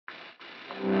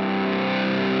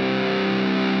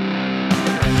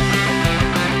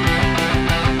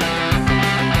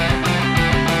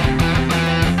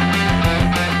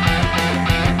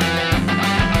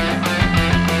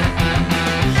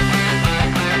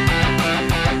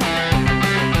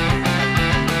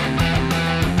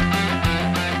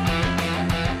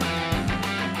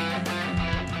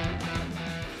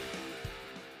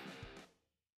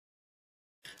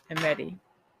ready.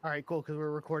 All right, cool, because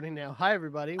we're recording now. Hi,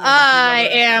 everybody. I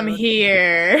am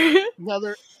here.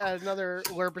 Another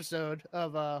episode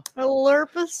of A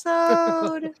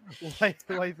lerpisode.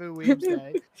 Waifu Weebs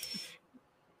Day.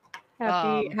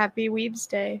 Happy Weebs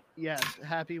Day. Yes,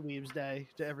 happy Weebs Day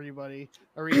to everybody.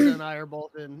 Arisa and I are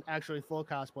both in actually full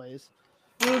cosplays.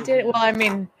 We did well. I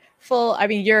mean, full. I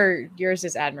mean, yours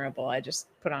is admirable. I just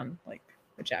put on like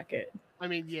a jacket. I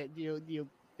mean, yeah,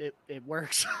 it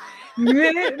works.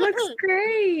 It looks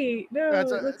great. No,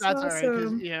 that's awesome. all right.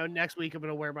 Because next week I'm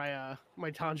gonna wear my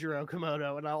my Tanjiro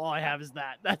Komodo, and all I have is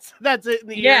that. That's it. In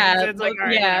the yeah, it's like, all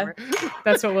right,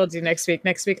 that's what we'll do next week.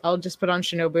 Next week I'll just put on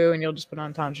Shinobu, and you'll just put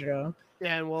on Tanjiro.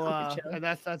 Yeah, and we'll and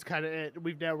that's kind of it.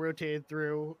 We've now rotated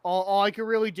through. All I can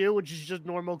really do, which is just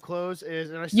normal clothes, is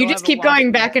and I still you just keep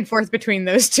going back and forth between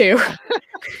those two.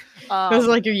 Those are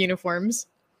like your uniforms.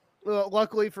 Well,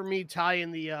 luckily for me, Ty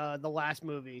in the last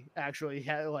movie actually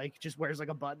had just wears like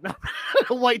a button up,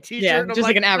 a white t-shirt. Yeah, just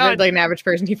like an average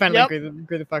person. He finally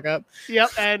grew the fuck up.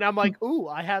 Yep, and I'm like, ooh,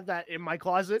 I have that in my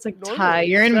closet. It's like, Ty,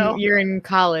 you're in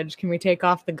college. Can we take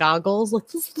off the goggles? Like,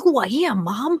 this is who I am,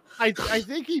 Mom. I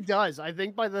think he does. I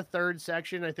think by the third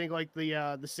section, I think like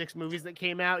the 6 movies that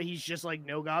came out, he's just like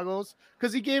no goggles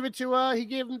because he gave him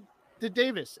to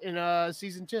Davis in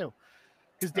season 2.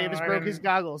 Because Davis broke his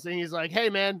goggles, and he's like, "Hey,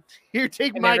 man, here,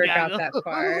 take my goggles." Got that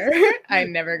far. I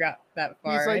never got that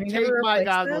far. He's like, "Take my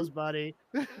goggles, buddy."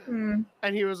 And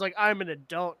he was like, "I'm an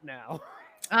adult now.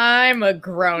 I'm a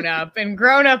grown-up, and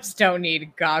grown-ups don't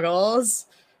need goggles.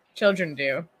 Children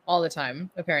do all the time,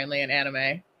 apparently, in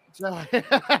anime."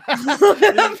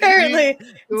 Apparently,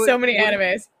 so many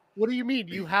animes. What do you mean?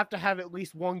 You have to have at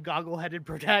least one goggle-headed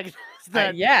protagonist.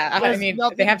 I mean,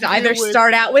 they have to either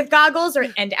start out with goggles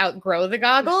and outgrow the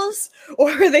goggles,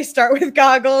 or they start with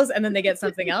goggles and then they get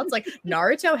something else. Like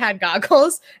Naruto had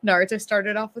goggles. Naruto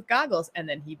started off with goggles, and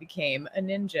then he became a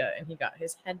ninja, and he got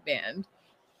his headband.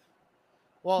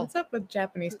 Well, what's up with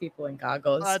Japanese people in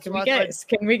goggles? Can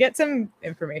we get some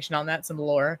information on that? Some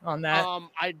lore on that?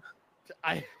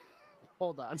 I.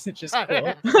 Hold on. It's just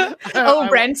cool.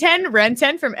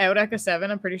 Renten from Eureka 7.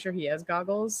 I'm pretty sure he has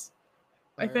goggles.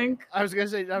 I think. I was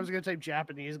gonna type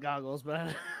Japanese goggles,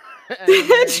 but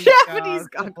Japanese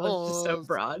goggles just so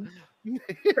broad.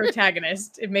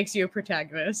 Protagonist. It makes you a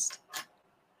protagonist.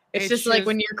 It's just like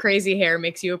when your crazy hair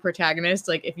makes you a protagonist.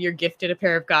 Like if you're gifted a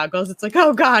pair of goggles, it's like,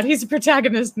 oh god, he's a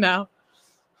protagonist now.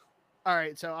 All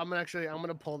right, so I'm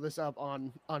gonna pull this up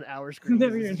on our screen. No,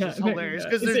 you're not. Hilarious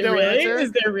because there's no answer.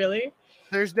 Is there really?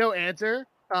 There's no answer.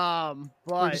 But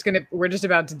we're just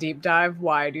about to deep dive.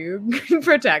 Why do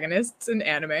protagonists in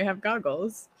anime have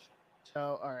goggles?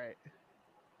 So all right.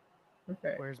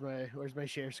 Okay. Where's my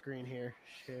share screen here?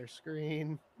 Share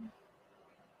screen.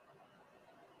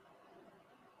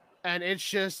 And it's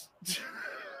just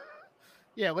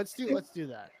yeah, let's do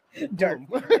that. Dark.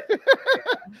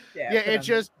 Yeah, it's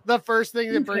just the first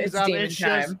thing that brings up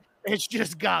it's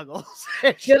just goggles.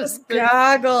 Just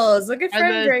goggles. Look at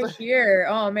friend right here.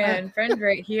 Oh man, friend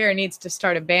right here needs to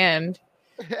start a band.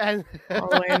 And all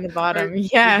the way in the bottom.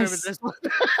 Yes.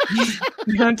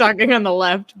 I'm talking on the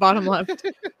left, bottom left.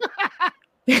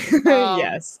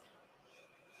 Yes.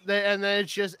 And then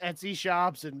it's just Etsy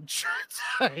shops and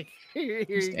like, here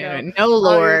you go. No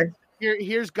lore.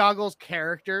 Here's goggles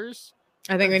characters.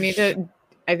 I think we need to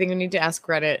ask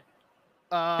Reddit.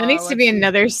 There needs to be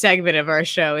another segment of our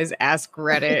show is Ask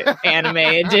Reddit Anime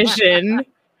Edition.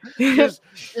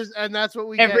 And that's what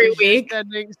we every week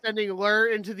sending lure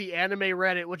into the anime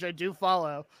Reddit, which I do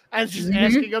follow, and just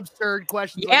asking absurd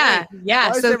questions. Yeah,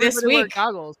 like, so this week,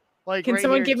 goggles. Like, can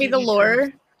someone give me the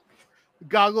lore?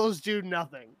 Goggles do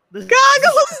nothing.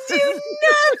 Goggles do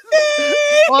nothing.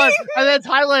 And that's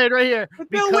highlighted right here.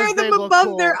 They'll wear them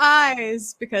above their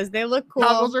eyes because they look cool.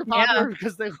 Goggles are popular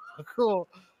because they look cool.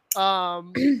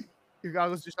 Your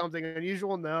goggles do something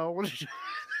unusual? No.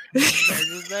 They're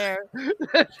just there.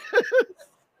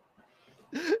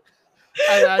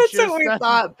 That's what we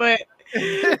thought, but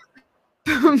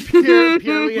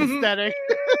purely aesthetic.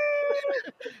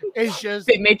 It's just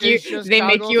they make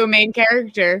you a main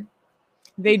character.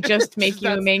 They just make you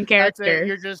a main character.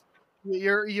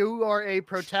 You are a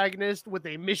protagonist with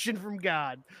a mission from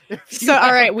God. So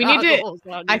all right, we need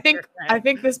to I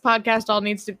think this podcast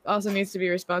also needs to be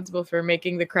responsible for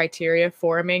making the criteria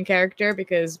for a main character,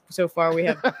 because so far we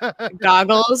have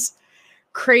goggles,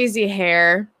 crazy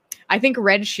hair. I think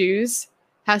red shoes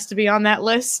has to be on that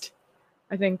list.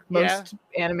 I think most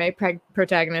anime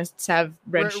protagonists have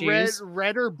red shoes.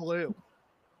 Red or blue.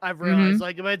 I've realized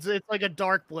it's like a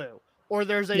dark blue, or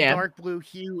there's a dark blue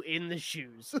hue in the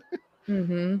shoes.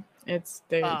 It's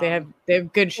they have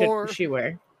good shoe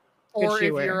wear. Or she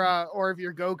if wear?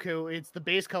 you're Goku, it's the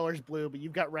base color's blue, but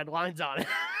you've got red lines on it.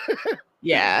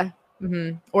 Yeah.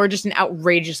 Or just an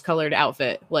outrageous colored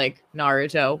outfit like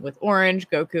Naruto with orange,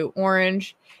 Goku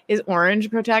orange. Is orange a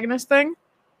protagonist thing?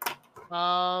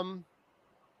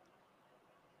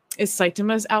 Is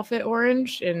Saitama's outfit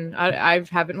orange? And I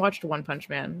haven't watched One Punch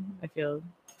Man. I feel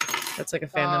that's like a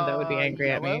fandom that would be angry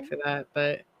at me for that.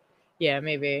 But yeah,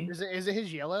 maybe. Is it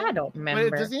his yellow? I don't remember.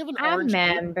 But does he have an orange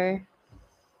cape?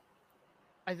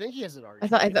 I think he has an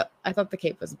orange. I thought the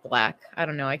cape was black. I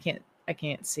don't know. I can't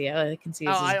see it. I can see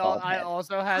his bald head. I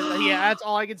also have that's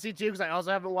all I can see too, because I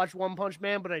also haven't watched One Punch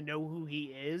Man, but I know who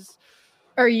he is.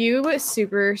 Are you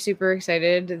super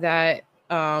excited that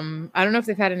I don't know if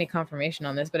they've had any confirmation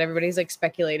on this, but everybody's like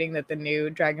speculating that the new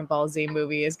Dragon Ball Z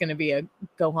movie is going to be a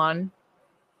Gohan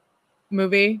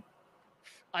movie?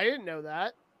 I didn't know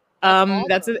that.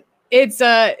 It's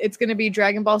going to be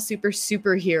Dragon Ball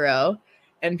Superhero,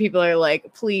 and people are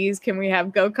like, please, can we have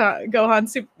Gohan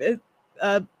Super?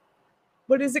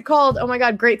 What is it called? Oh my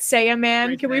God, Great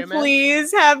Saiyaman. Can we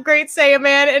please have Great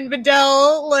Saiyaman and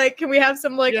Videl? Like, can we have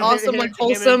some like awesome, like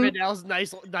wholesome? Vidal's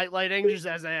nice night lighting, just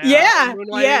as a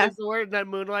moonlighting is the word. That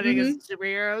moonlighting is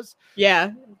superheroes.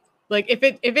 Yeah, like if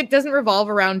it doesn't revolve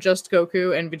around just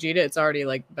Goku and Vegeta, it's already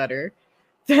like better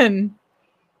than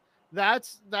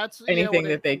that's anything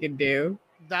that they could do.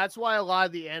 That's why a lot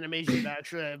of the animes you've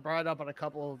actually brought up on a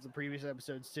couple of the previous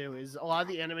episodes too is a lot of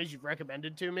the animes you've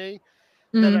recommended to me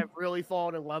that I've really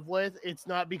fallen in love with. It's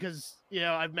not because,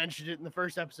 I've mentioned it in the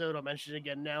first episode. I'll mention it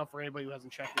again now for anybody who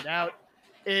hasn't checked it out.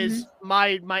 Is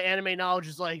my anime knowledge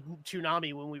is like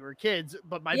Toonami when we were kids,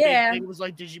 but my big thing was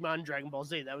like Digimon and Dragon Ball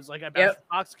Z. That was like I bounced from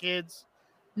Fox Kids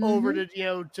over to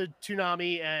to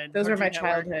Toonami, and those were my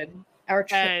childhood. Our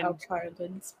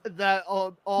childhoods. That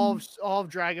all of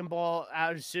Dragon Ball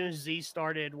as soon as Z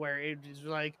started, where it was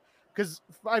like, because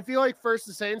I feel like first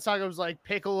the Saiyan Saga was like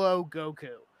Piccolo,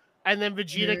 Goku. And then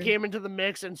Vegeta came into the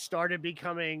mix and started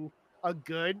becoming a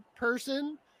good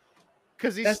person.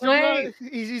 Because he's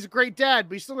he's a great dad,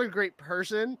 but he's still a great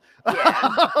person.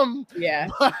 Yeah.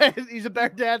 But he's a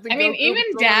better dad than Goku, even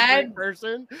dad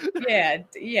person. Yeah,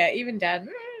 even dad.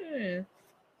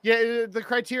 Yeah, the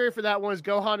criteria for that one is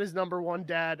Gohan is number one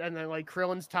dad, and then like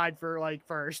Krillin's tied for like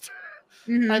first.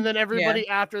 And then everybody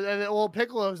after that, well,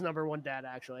 Piccolo's number one dad,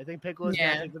 actually. I think Piccolo's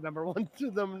the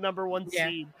number one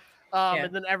seed.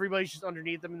 And then everybody's just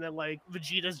underneath them, and then like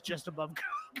Vegeta's just above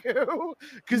Goku.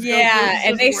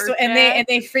 And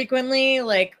they frequently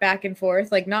like back and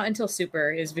forth. Like not until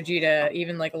Super is Vegeta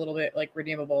even like a little bit like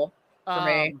redeemable for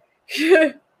me.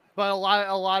 But a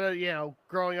lot of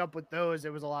growing up with those,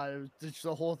 it was a lot of just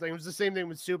the whole thing. It was the same thing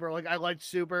with Super. Like I liked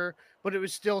Super, but it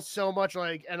was still so much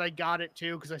like, and I got it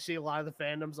too because I see a lot of the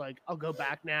fandoms. Like I'll go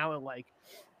back now and like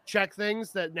check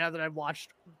things that now that I've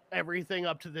watched everything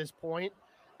up to this point.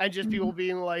 And just people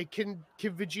being like, can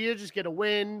Vegeta just get a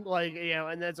win? Like,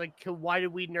 and that's like, why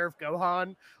did we nerf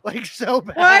Gohan? Like, so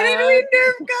bad. Why did we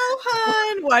nerf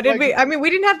Gohan? Why did we? I mean, we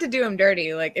didn't have to do him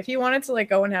dirty. Like, if he wanted to, like,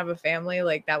 go and have a family,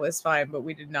 like, that was fine. But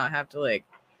we did not have to, like,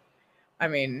 I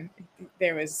mean,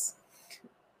 there was,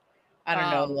 I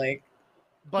don't know, like,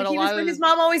 but he was what his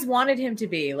mom always wanted him to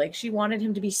be. Like, she wanted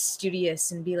him to be studious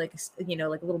and be, like,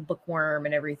 like a little bookworm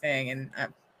and everything. And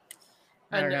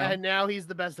I don't know. And now he's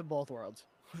the best of both worlds.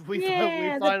 We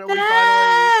finally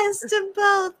best of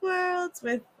both worlds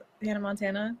with Hannah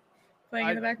Montana playing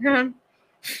in the background.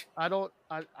 I don't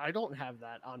have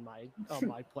that on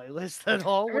my playlist at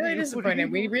all. I'm really disappointed.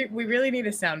 We really need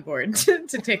a soundboard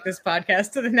to take this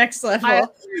podcast to the next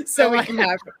level, we can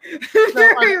have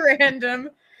very random.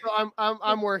 So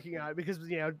I'm working on it because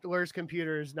Laura's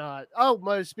computer is not.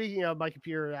 Speaking of my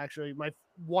computer, actually, my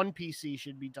one PC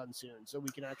should be done soon, so we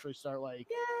can actually start like.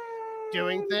 Yay.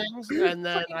 Doing things, and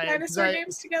then dinosaur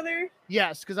games together.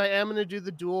 Yes, because I am going to do the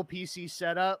dual PC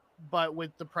setup, but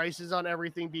with the prices on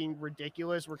everything being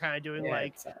ridiculous, we're kind of doing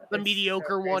the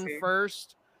mediocre one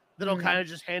first. That'll kind of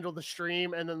just handle the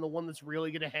stream, and then the one that's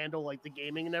really going to handle like the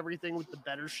gaming and everything with the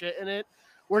better shit in it.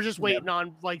 We're just waiting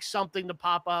on like something to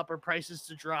pop up or prices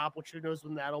to drop, which who knows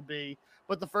when that'll be.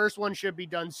 But the first one should be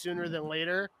done sooner than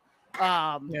later.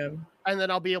 And then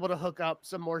I'll be able to hook up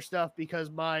some more stuff because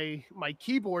my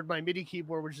keyboard, my MIDI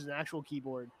keyboard, which is an actual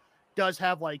keyboard, does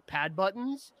have like pad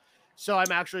buttons. So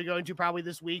I'm actually going to probably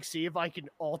this week see if I can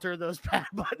alter those pad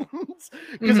buttons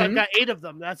because I've got 8 of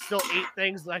them. That's still 8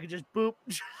 things that I could just boop,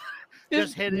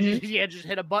 just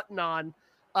hit a button on.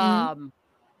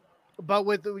 But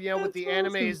with with the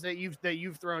animes that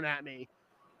you've thrown at me.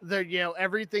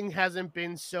 Everything hasn't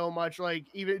been so much like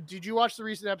even. Did you watch the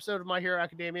recent episode of My Hero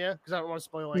Academia? Because I don't want to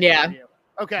spoil anything for you.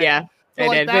 Okay. Yeah,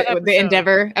 so I did. The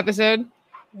Endeavor episode.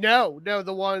 No,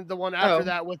 the one after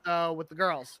that with the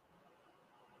girls.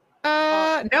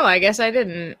 No, I guess I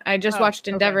didn't. I just watched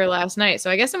Endeavor last night, so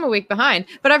I guess I'm a week behind.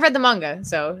 But I've read the manga,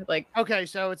 so like. Okay,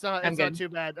 so it's not too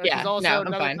bad. Yeah, also no,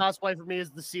 another cosplay for me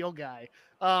is the seal guy.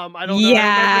 I don't know.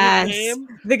 I remember his name.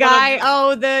 The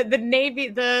guy. The Navy,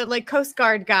 the like Coast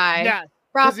Guard guy. Yeah,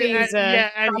 Froppy's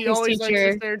and he always teacher.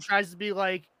 like sits there and tries to be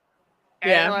like,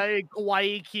 like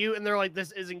kawaii cute, and they're like,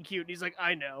 this isn't cute. And he's like,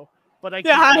 I know. But I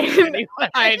can't anyway.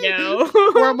 I know.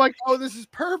 Where I'm like, oh, this is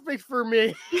perfect for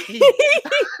me. He's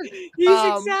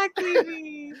exactly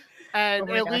me. And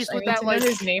at least with that, like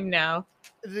his name now.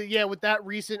 With that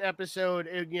recent episode,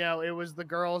 it was the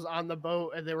girls on the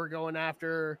boat, and they were going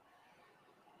after,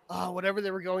 whatever they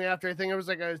were going after. I think it was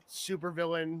like a super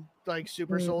villain, like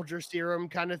super soldier serum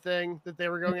kind of thing that they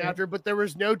were going after. But there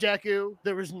was no Deku.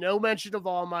 There was no mention of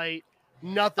All Might.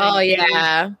 Nothing. Oh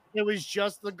yeah. It was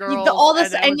just the girls. All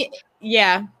this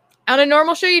yeah. On a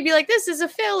normal show, you'd be like, "This is a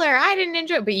filler. I didn't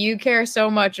enjoy it," but you care so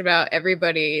much about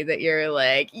everybody that you're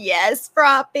like, "Yes,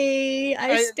 Froppy,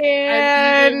 I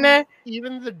stand." And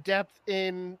even the depth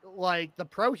in like the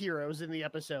pro heroes in the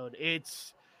episode,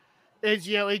 it's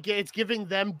giving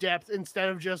them depth instead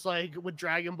of just like with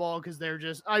Dragon Ball because they're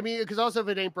just. I mean, because also if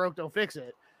it ain't broke, don't fix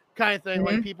it. Kind of thing.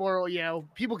 Like people are,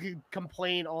 people can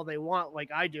complain all they want,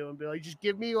 like I do, and be like, just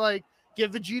give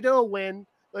Vegeta a win.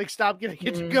 Like, stop giving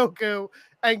it to Goku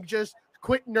and just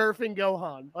quit nerfing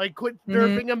Gohan. Like, quit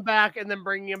nerfing him back and then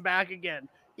bringing him back again.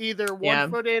 Either one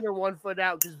foot in or 1 foot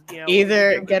out. Because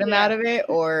either get him out of it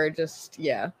or just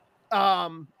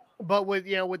But with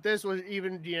this was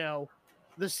even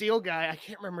the seal guy. I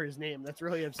can't remember his name. That's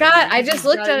really upsetting. God, I just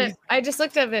looked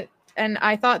at it, and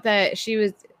I thought that she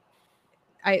was.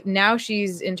 Now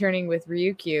she's interning with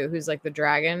Ryukyu, who's like the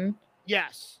dragon.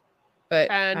 Yes,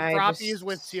 and Froppy is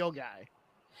with seal guy.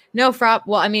 No,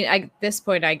 Well, I mean, at this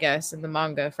point, I guess in the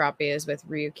manga, Froppy is with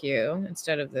Ryukyu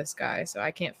instead of this guy, so I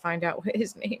can't find out what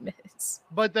his name is.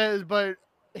 But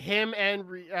him and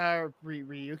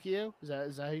Ryukyu, is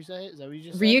that how you say it? Is that what you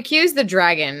just said? Ryukyu's the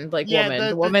dragon, woman,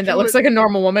 the woman that looks like a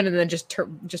normal woman and then just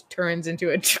turns into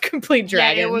a complete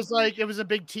dragon. Yeah, it was a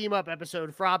big team up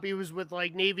episode. Froppy was with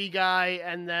like Navy guy,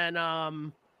 and then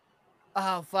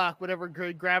whatever,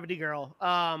 Gravity Girl.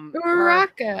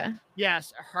 Uraraka.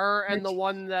 Yes, her and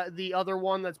the other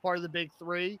one that's part of the big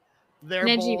three. They're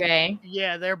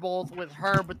Nejire. They're both with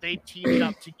her, but they teamed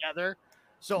up together.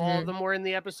 So all of them were in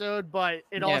the episode, but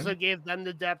it also gave them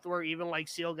the depth where even like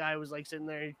Seal Guy was like sitting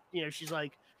there, she's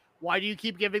like, why do you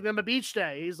keep giving them a beach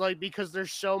day? He's like, because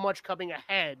there's so much coming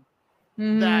ahead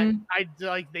that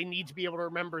they need to be able to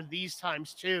remember these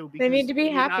times too. They need to be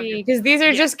happy because these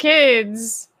are just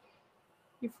kids.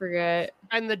 You forget.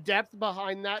 And the depth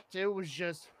behind that too was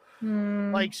just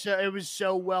so it was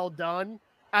so well done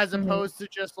as opposed to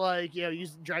just like,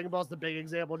 using Dragon Ball's the big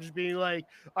example, just being like,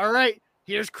 all right,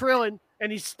 here's Krillin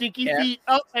and he's stinky feet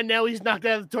up, and now he's knocked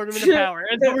out of the Tournament of Power,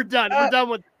 and then we're done. We're done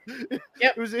with. Yep.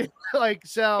 It was like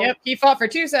so. Yep. He fought for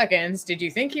 2 seconds. Did you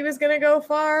think he was gonna go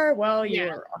far? Well, you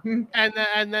were wrong.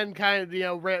 And then kind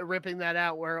of ripping that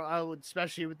out where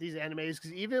especially with these animes,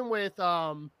 because even with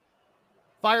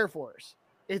Fire Force,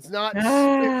 it's not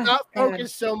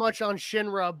focused so much on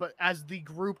Shinra, but as the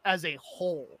group as a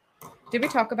whole. Did we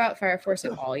talk about Fire Force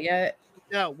at all yet?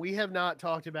 No, we have not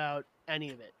talked about any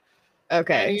of it.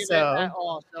 Okay, so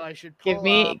I should get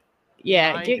the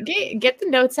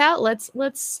notes out.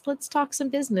 Let's talk some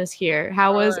business here.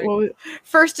 How was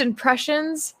first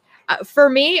impressions for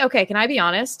me? Okay, can I be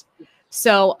honest?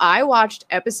 So I watched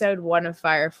episode 1 of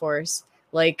Fire Force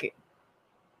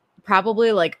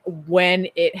probably when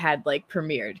it had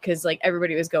premiered, because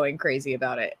everybody was going crazy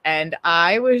about it, and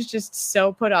I was just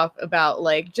so put off about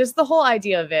just the whole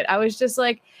idea of it. I was just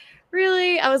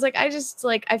really, I was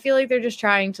I feel like they're just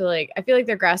trying to I feel like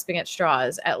they're grasping at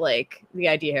straws at the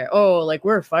idea here. Oh,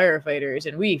 we're firefighters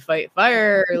and we fight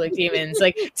fire demons.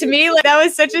 To me, that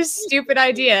was such a stupid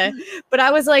idea. But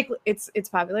I was it's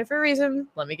popular for a reason.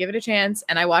 Let me give it a chance.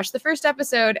 And I watched the first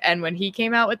episode, and when he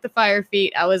came out with the fire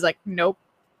feet, I was nope,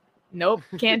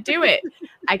 can't do it.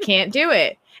 I can't do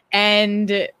it.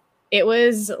 And it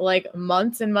was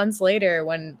months and months later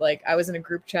when I was in a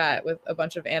group chat with a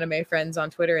bunch of anime friends on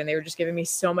Twitter, and they were just giving me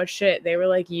so much shit. They were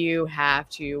like, you have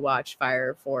to watch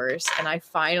Fire Force. And I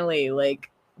finally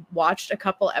watched a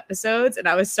couple episodes, and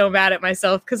I was so mad at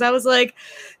myself because I was like,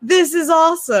 this is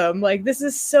awesome. This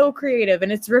is so creative,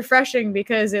 and it's refreshing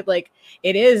because it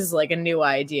is a new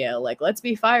idea. Let's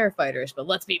be firefighters, but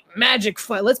let's be magic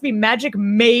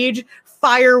mage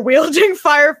fire wielding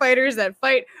firefighters that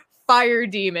fight fire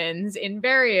demons in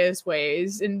various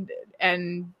ways,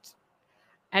 and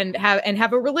and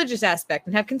have a religious aspect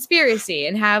and have conspiracy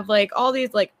and have like all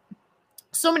these like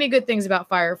so many good things about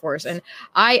Fire Force. And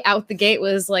I out the gate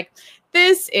was like,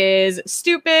 this is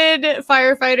stupid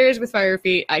firefighters with fire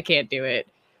feet. I can't do it.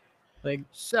 Like,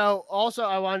 so also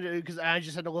I wanted to, because I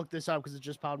just had to look this up because it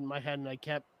just popped in my head and I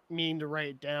kept meaning to write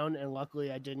it down, and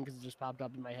luckily I didn't because it just popped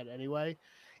up in my head anyway.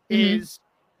 Is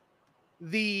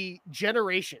the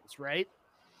generations, right?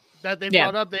 That they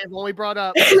brought up, they've only brought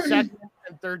up second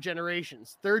and third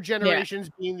generations. Third generations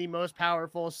being the most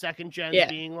powerful, second gens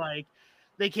being like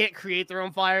they can't create their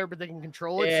own fire, but they can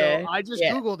control it. So I just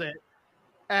Googled it.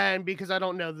 And because I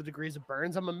don't know the degrees of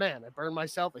burns, I'm a man. I burn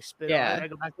myself, I spit on it, I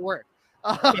go back to work.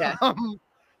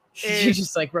 You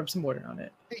just like rub some water on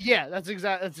it. Yeah, that's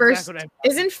exactly what I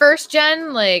isn't first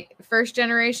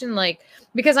generation like,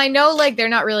 because I know like they're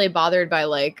not really bothered by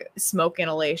like smoke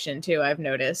inhalation too, I've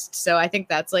noticed. So I think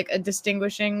that's like a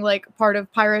distinguishing like part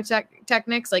of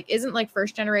pyrotechnics. Like isn't like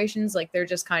first generations like they're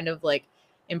just kind of like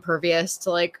impervious to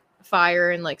like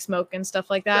fire and like smoke and stuff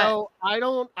like that? So I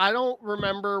don't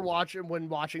remember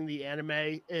watching the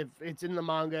anime. If it's in the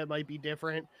manga, it might be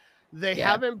different. They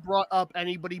haven't brought up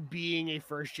anybody being a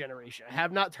first generation. I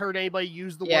have not heard anybody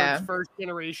use the words first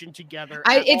generation together.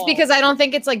 It's because I don't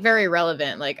think it's like very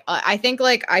relevant. Like I think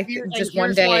like just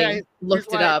one day I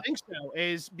looked it up. I think so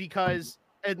is because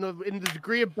in the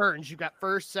degree of burns, you've got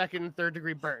first, second, and third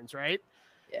degree burns, right?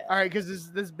 Yeah. All right, because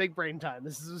this is big brain time.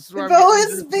 This is where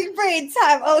it's big brain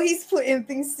time. Oh, he's putting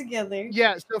things together.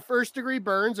 Yeah, so first degree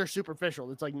burns are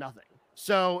superficial. It's like nothing.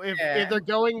 So if they're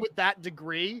going with that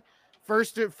degree,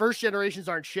 first generations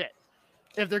aren't shit.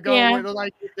 If they're going with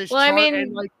like this chart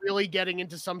and like really getting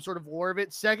into some sort of lore of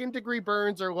it, second degree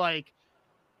burns are like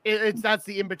that's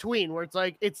the in between where it's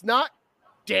like it's not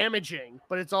damaging,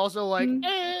 but it's also like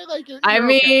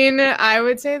I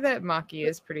would say that Maki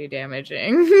is pretty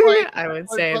damaging. I would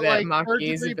say that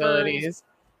Maki's abilities,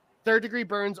 third degree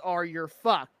burns are you're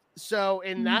fucked. So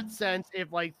in that sense,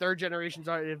 if like third generations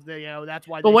are, if they that's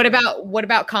why. But what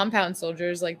about compound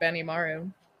soldiers like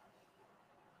Benimaru?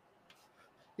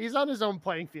 He's on his own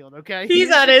playing field, okay?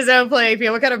 He's on his own playing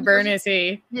field. What kind of burn is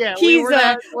he? Yeah, he's ooh,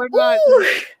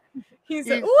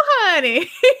 honey.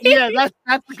 Yeah,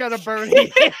 that's the kind of burn he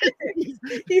is.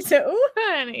 He's a ooh,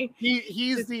 honey. He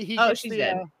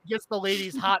gets the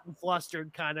ladies hot and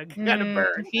flustered kind of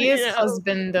burn. He is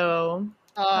husband though.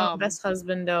 Best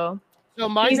husband though.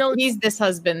 So he's this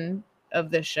husband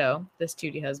of this show, this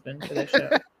 2D husband for this show,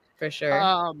 for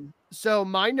sure. So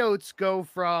my notes go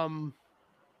from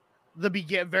the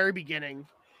very beginning,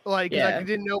 like I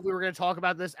didn't know if we were going to talk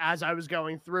about this as I was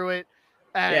going through it,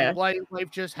 and life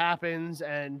just happens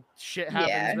and shit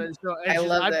happens. But so I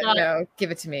love that. No,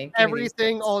 give it to me.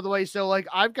 Everything all the way. So like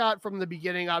I've got from the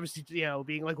beginning, obviously,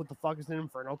 being like, what the fuck is an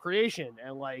infernal creation?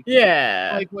 And like,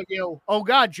 oh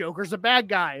god, Joker's a bad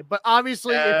guy. But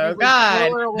obviously,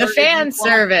 the fan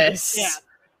service. Yeah.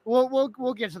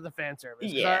 We'll get to the fan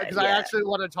service because I actually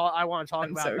want to talk. I want to talk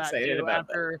about that too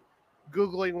after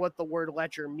Googling what the word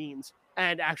lecher means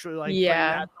and actually like putting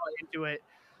that into it.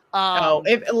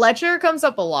 If lecher comes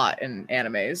up a lot in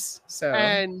animes, so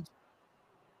and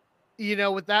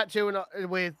with that too, and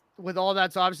with all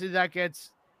that, so obviously that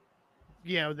gets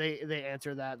they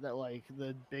answer that like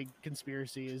the big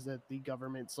conspiracy is that the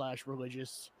government /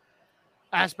 religious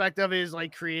aspect of it is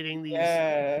like creating these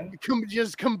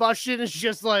just combustion is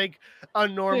just like a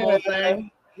normal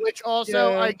thing. Which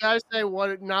also, I gotta say,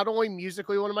 not only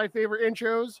musically one of my favorite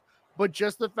intros, but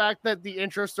just the fact that the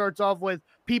intro starts off with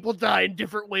people die in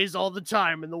different ways all the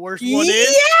time, and the worst one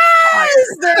is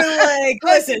they're like,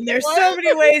 listen, there's so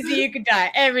many ways that you could die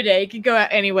every day. You could go out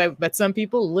anyway, but some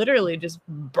people literally just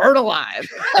burn alive,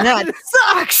 and that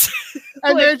sucks.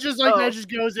 And then just like that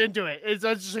just goes into it. It's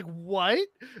just like what?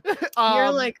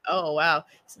 You're like, oh wow,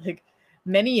 it's like.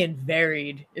 Many and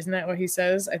varied, isn't that what he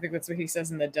says? I think that's what he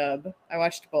says in the dub. I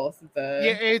watched both of the.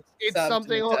 Yeah, it's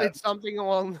something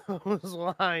along those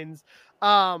lines.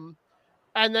 And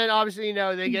then obviously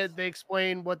they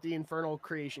explain what the infernal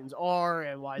creations are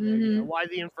and why why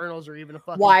the infernals are even a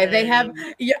fucking why thing. They have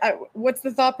what's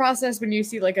the thought process when you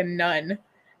see like a nun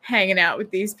hanging out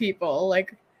with these people?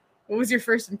 Like, what was your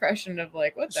first impression of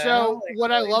like what? The hell? Like,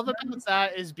 what I love about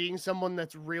that is being someone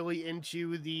that's really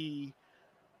into the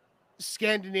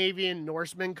Scandinavian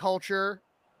Norseman culture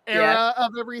era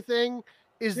of everything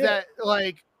is that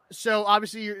like so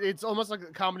obviously it's almost like a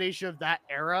combination of that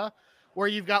era where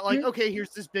you've got like okay,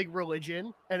 here's this big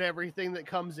religion and everything that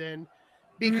comes in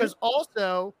because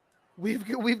also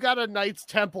we've got a Knights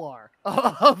Templar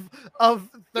of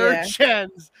third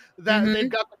gens that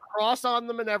they've got the cross on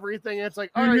them and everything. And it's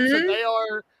like all right, so they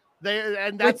are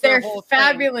That's with their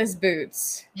fabulous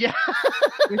boots. Yeah,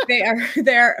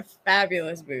 they're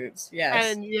fabulous boots.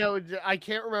 Yes, and I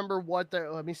can't remember what the.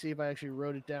 Let me see if I actually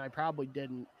wrote it down. I probably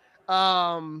didn't.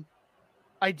 I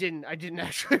didn't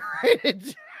actually write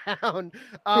it down.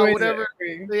 Whatever.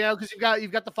 Because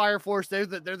you've got the Fire Force. They're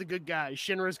the good guys.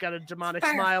 Shinra's got a demonic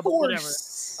smile, but whatever.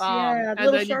 Yeah,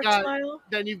 and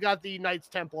then you've got the Knights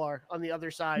Templar on the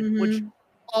other side, which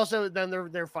also then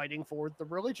they're fighting for the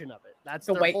religion of it. That's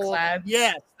the white clads.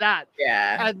 Yes, that.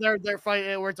 Yeah. And they're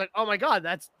fighting where it's like, oh my god,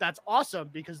 that's awesome,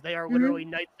 because they are literally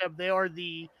Knights. They are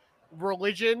the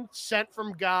religion sent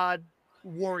from God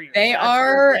warriors. They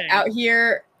are out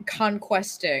here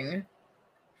conquesting.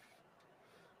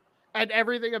 And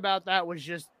everything about that was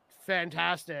just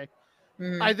fantastic.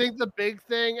 I think the big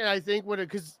thing, and I think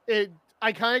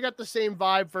I kind of got the same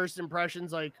vibe, first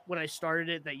impressions, like when I started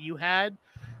it, that you had.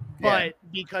 But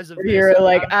because of this, you're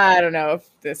like, I don't know if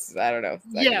this. I don't know.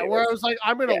 Yeah, where I was like,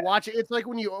 I'm gonna watch it. It's like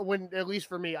when at least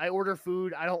for me, I order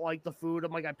food. I don't like the food.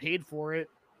 I'm like, I paid for it.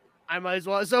 I might as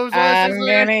well. So I'm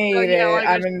gonna eat it.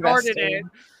 I'm invested.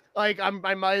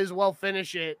 I might as well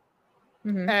finish it.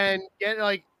 And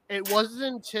it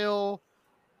wasn't until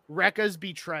Rekka's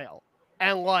betrayal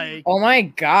and oh my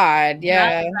god,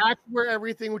 yeah, that's where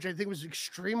everything, which I think was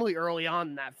extremely early on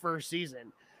in that first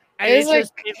season. And it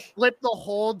flipped the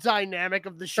whole dynamic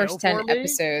of the show. First 10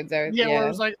 episodes. Where it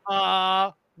was like,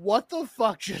 what the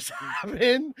fuck just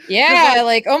happened? Yeah,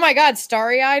 like, oh my god,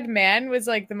 Starry-Eyed Man was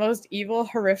like the most evil,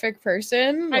 horrific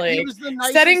person. Like, he was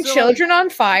setting children on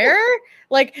fire.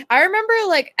 Like, I remember,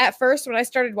 like, at first when I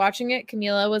started watching it,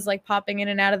 Camila was like popping in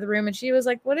and out of the room, and she was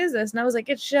like, what is this? And I was like,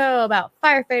 it's a show about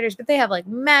firefighters, but they have like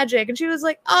magic. And she was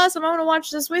like, awesome, I want to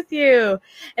watch this with you.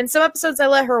 And some episodes I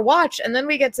let her watch, and then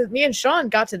me and Sean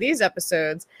got to these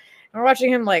episodes, and we're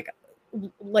watching him like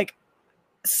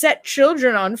set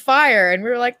children on fire, and we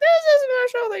were like, this isn't a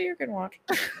show that you can watch.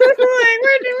 Like,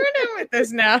 we're done with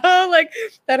this now. Like,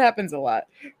 that happens a lot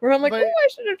where I'm like, I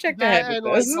should have checked ahead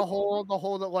with this. The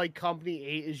whole that like Company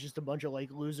 8 is just a bunch of like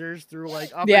losers through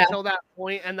like up until that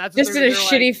point, and that's just in a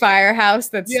shitty firehouse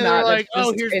that's not like,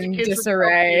 here's in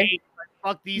disarray.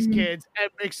 Fuck these kids,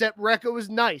 except Rekka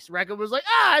was nice. Rekka was like,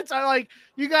 it's like,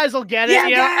 you guys will get it,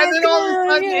 and then all of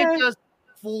a sudden it just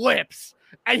flips.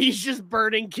 And he's just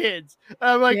burning kids. And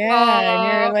I'm like,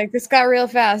 and you're like, this got real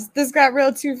fast. This got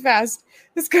real too fast.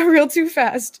 This got real too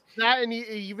fast. That, and he,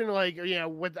 even like,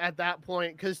 with at that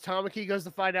point, because Tamaki goes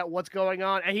to find out what's going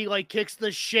on, and he like kicks the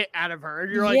shit out of her,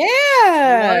 and you're like,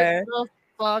 what the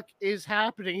fuck is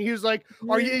happening? He was like,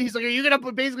 are you gonna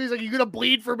basically? He's like, you gonna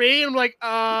bleed for me? And I'm like,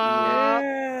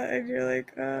 and you're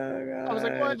like, oh god. I was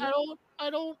like, what? I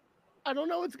don't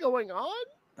know what's going on.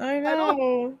 I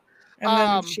know. And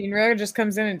then Shinra just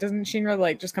comes in, and doesn't Shinra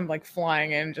like just come like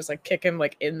flying in and just like kick him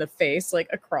like in the face, like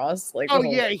across like place.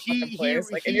 And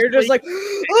you're just like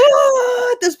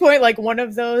at this point, like one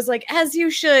of those like as you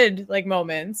should like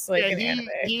moments like in anime.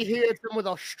 He hits him with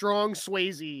a strong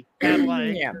Swayze and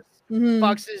like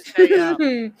fucks his day up.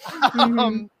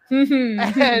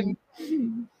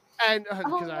 And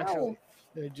because actually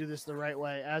they do this the right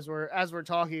way as we're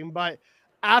talking, but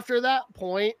after that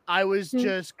point, I was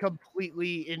just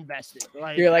completely invested.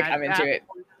 Like, you're like, I'm into it.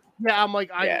 Point, yeah, I'm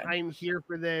like, I'm here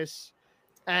for this.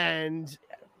 And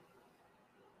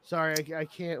sorry, I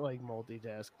can't like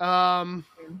multitask.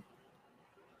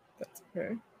 That's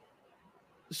okay.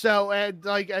 So, and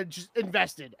like, I just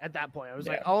invested at that point. I was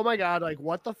like, oh my god, like,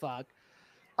 what the fuck?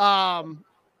 And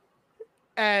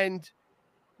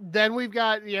then we've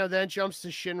got, then jumps to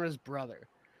Shinra's brother,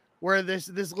 where this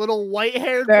little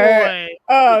white-haired boy.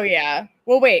 Oh, yeah.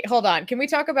 Well, wait, hold on. Can we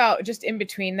talk about just in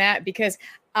between that? Because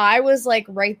I was like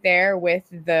right there with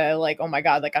the like, oh my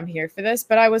god, like I'm here for this.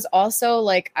 But I was also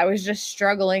like, I was just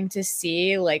struggling to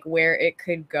see like where it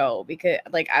could go, because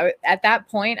like at that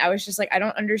point I was just like, I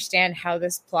don't understand how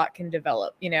this plot can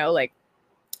develop. Like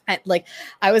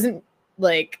I wasn't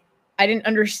like, I didn't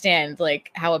understand like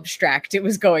how abstract it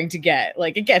was going to get.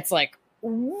 Like it gets like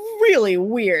really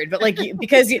weird, but like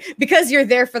because you're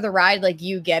there for the ride, like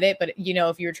you get it. But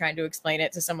if you were trying to explain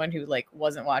it to someone who like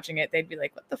wasn't watching it, they'd be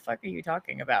like, what the fuck are you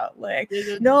talking about? Like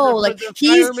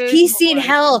he's seen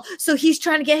hell, so he's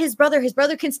trying to get his brother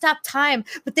can stop time,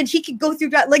 but then he could go through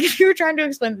that. Like if you were trying to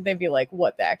explain it, they'd be like,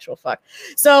 what the actual fuck?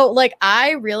 So like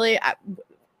I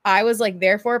was like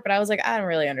there for it, but I was like, I don't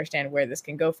really understand where this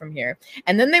can go from here.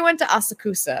 And then they went to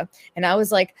Asakusa, and I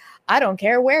was like, I don't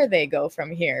care where they go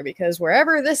from here, because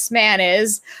wherever this man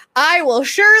is, I will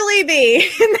surely be.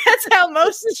 And that's how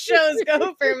most shows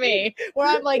go for me, where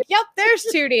I'm like, yep, there's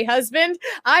Tootie, husband.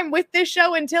 I'm with this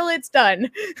show until it's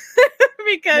done.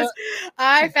 because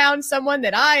I found someone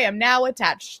that I am now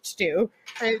attached to.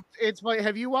 It's like,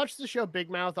 have you watched the show Big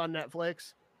Mouth on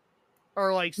Netflix,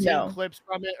 or like seen clips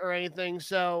from it or anything?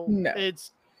 So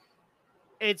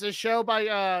it's a show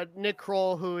by Nick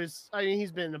Kroll, who is, I mean,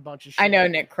 he's been in a bunch of shows. I know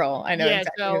Nick Kroll. I know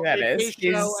exactly who that is.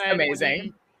 He's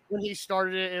amazing. When he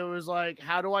started it, it was like,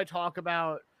 how do I talk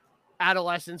about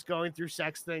adolescents going through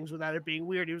sex things without it being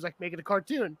weird? He was like, make it a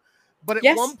cartoon. But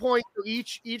at one point,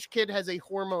 each kid has a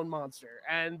hormone monster,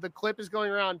 and the clip is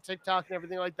going around TikTok and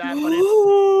everything like that. But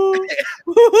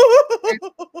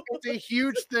it's a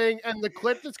huge thing, and the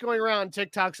clip that's going around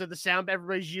TikTok, so the sound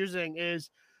everybody's using is,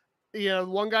 you know,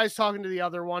 one guy's talking to the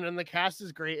other one, and the cast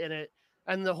is great in it.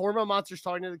 And the hormone monster's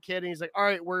talking to the kid, and he's like, "All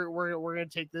right, we're gonna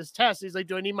take this test." He's like,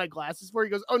 "Do I need my glasses for it?"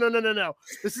 He goes, "Oh no,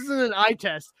 this isn't an eye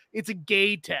test; it's a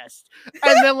gay test."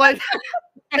 And then like,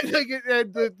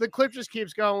 the clip just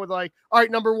keeps going with like, "All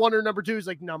right, number 1 or number 2?" He's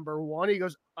like, "Number 1." He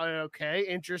goes, "Okay,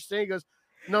 interesting." He goes,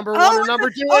 "Number 1 or number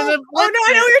 2?" And then I know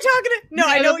what you're talking about. No,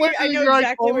 I know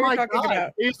exactly what you're talking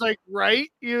about. He's like,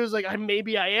 "Right?" He was like,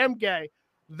 "Maybe I am gay."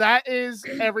 That is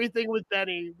everything with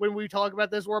Benny when we talk about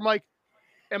this. Where I'm like,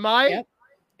 "Am I?" Yep.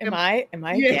 Am I gay? Am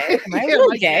I a little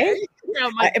gay?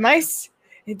 Am I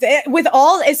with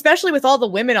all, especially with all the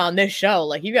women on this show?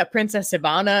 Like, you've got Princess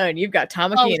Hibana and you've got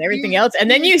Tamaki and everything else, and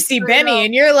then you see Benny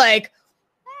and you're like,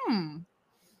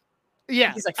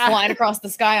 yeah, he's like flying across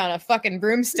the sky on a fucking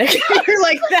broomstick. You're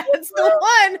like, that's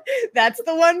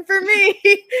the one for me.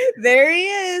 There he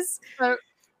is.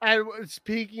 And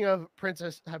speaking of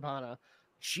Princess Hibana,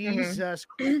 Jesus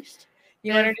Christ,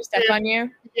 you want her to step on you?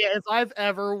 Yeah, if I've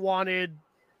ever wanted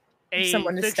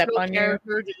someone to step on you,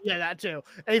 that too,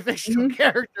 a fictional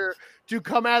character to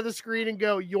come out of the screen and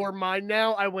go, "You're mine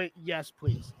now," I went, "Yes,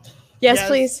 please. Yes,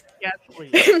 please. Yes,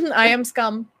 please." I am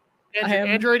scum.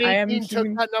 Android 18 took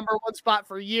that number 1 spot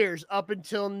for years up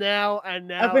until now, and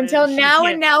now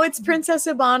now it's Princess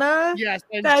Hibana. Yes,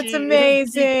 that's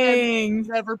amazing.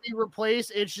 Never be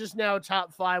replaced. It's just now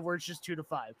top 5, where it's just 2 to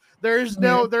 5. There's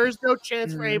no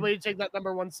chance for anybody to take that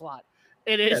number 1 slot.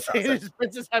 It is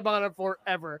Princess Hibana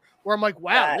forever. Where I'm like,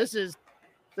 wow, this is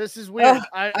weird.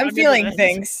 I'm feeling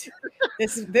things.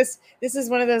 This is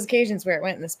one of those occasions where it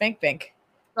went in the spank bank.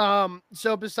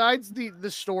 So besides the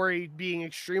story being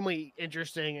extremely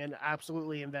interesting and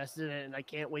absolutely invested in it, and I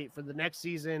can't wait for the next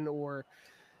season or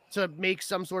to make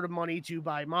some sort of money to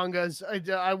buy mangas,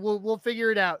 we'll figure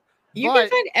it out. You can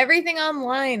find everything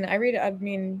online. I mean,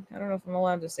 I don't know if I'm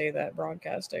allowed to say that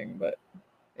broadcasting, but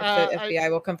if the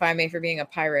FBI will come find me for being a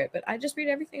pirate, but I just read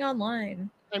everything online.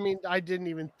 I mean, I didn't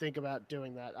even think about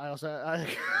doing that. I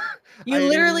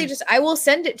will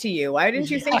send it to you. Why didn't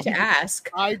you think to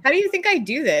ask? How do you think I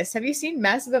do this? Have you seen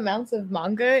massive amounts of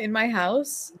manga in my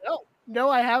house? No,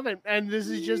 I haven't. And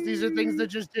these are things that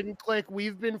just didn't click.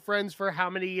 We've been friends for how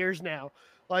many years now?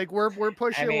 Like we're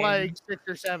pushing like 6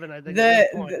 or 7, I think. I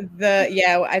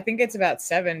think it's about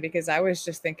 7, because I was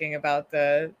just thinking about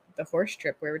the horse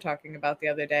trip we were talking about the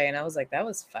other day, and I was like, that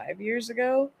was 5 years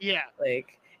ago. Yeah.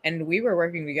 And we were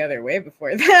working together way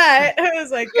before that. I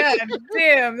was like, God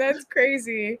damn, that's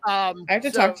crazy. I have to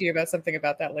talk to you about something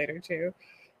about that later too.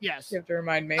 Yes. You have to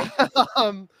remind me.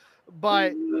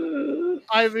 But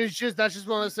that's just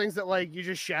one of those things that like you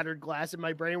just shattered glass in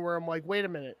my brain where I'm like, wait a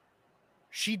minute.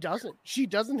 She doesn't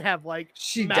have like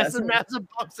massive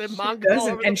books in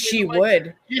manga. And she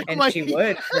would. She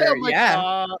would.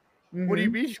 What do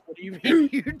you mean?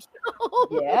 You don't?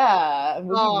 Yeah.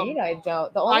 What do you mean I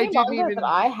don't? The only manga that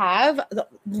I have,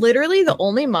 literally the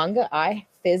only manga I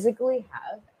physically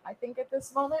have, I think at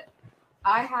this moment,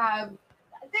 they're not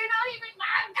even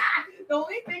manga. The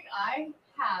only thing I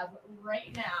have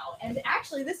right now, and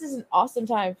actually this is an awesome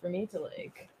time for me to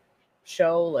like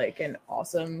show like an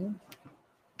awesome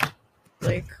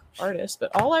like artist,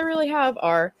 but all I really have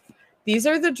these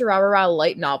are the Durarara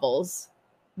light novels.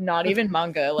 Not even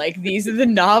manga. Like, these are the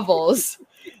novels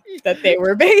that they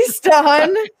were based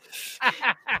on.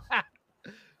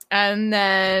 And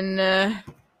then there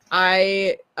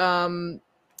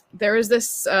was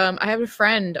this, I have a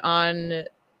friend on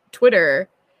Twitter,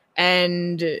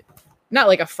 and not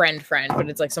like a friend, but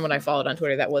it's like someone I followed on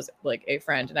Twitter that was like a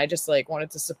friend. And I just like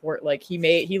wanted to support, like he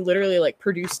literally like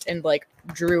produced and like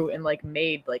drew and like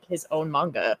made like his own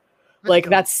manga. Like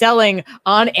that's selling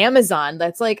on Amazon.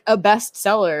 That's like a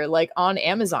bestseller like on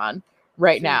Amazon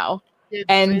right now.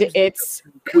 And it's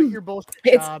quit your bullshit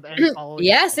job and follow.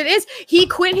 Yes, it is. He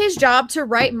quit his job to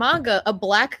write manga, a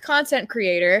Black content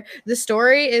creator. The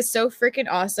story is so freaking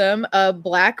awesome. A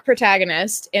Black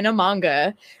protagonist in a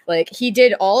manga. Like he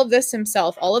did all of this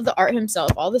himself, all of the art himself,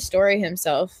 all the story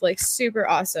himself. Like super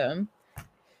awesome.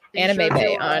 Anime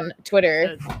Bay on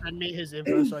Twitter. Send me his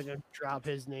info so I can drop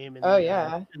his name. Oh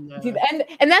yeah, dude,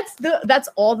 and that's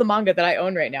all the manga that I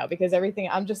own right now because everything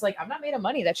I'm just like I'm not made of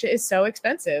money. That shit is so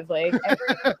expensive. Like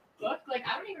every book, like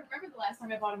I don't even remember the last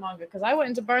time I bought a manga because I went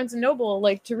into Barnes and Noble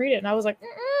like to read it and I was like.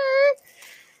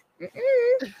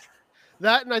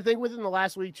 That and I think within the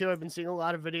last week too, I've been seeing a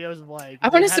lot of videos of like I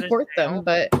want to support them,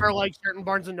 but or like certain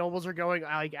Barnes and Nobles are going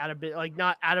like out of like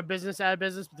not out of business, but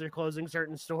they're closing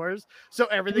certain stores, so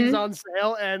everything's on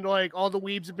sale, and like all the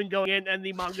weebs have been going in, and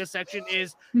the manga section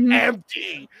is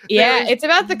empty. Yeah, it's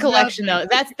about the collection though.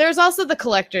 There's also the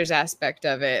collector's aspect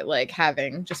of it, like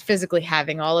just physically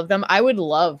having all of them. I would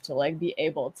love to like be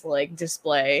able to like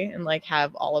display and like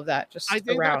have all of that just. I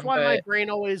think around, that's why my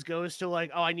brain always goes to like,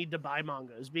 oh, I need to buy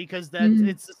mangas because then.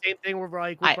 It's the same thing where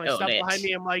like with my stuff behind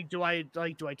me, I'm like, do I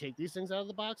take these things out of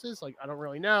the boxes? Like, I don't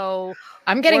really know.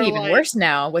 I'm getting even worse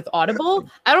now with Audible.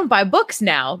 I don't buy books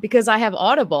now because I have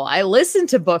Audible. I listen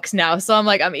to books now, so I'm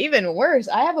like, I'm even worse.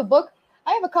 I have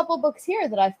a couple books here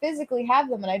that I physically have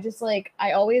them, and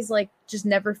I always just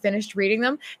never finished reading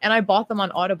them, and I bought them on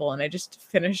Audible, and I just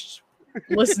finished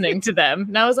listening to them,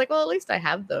 and I was like, well, at least I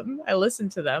have them. I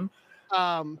listened to them.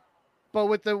 But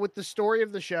with the story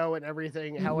of the show and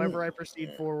everything, however I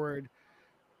proceed forward,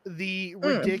 the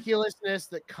ridiculousness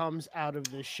that comes out of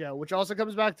this show, which also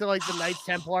comes back to like the Knights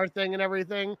Templar thing and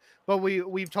everything, but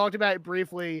we've talked about it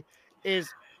briefly, is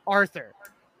Arthur.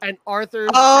 And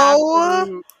Arthur's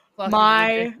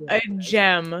my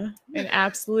gem, an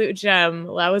absolute gem.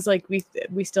 That was like we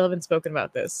still haven't spoken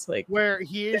about this, like where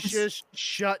he is just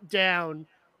shut down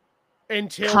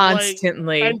until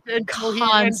constantly, until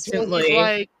he's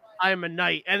like, I'm a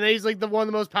knight, and then he's like one of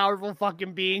the most powerful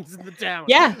fucking beings in the town.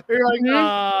 Yeah, you're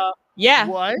like, yeah,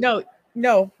 what?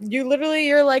 No,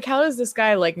 you're like, how has this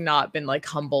guy like not been like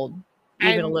humbled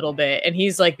even a little bit? And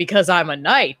he's like, because I'm a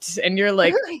knight, and you're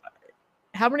like,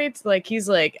 how many? Like, he's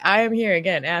like, I am here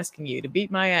again, asking you to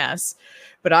beat my ass,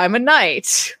 but I'm a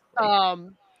knight.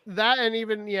 That and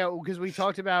even because we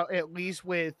talked about at least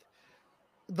with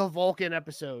the Vulcan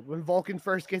episode when Vulcan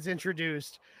first gets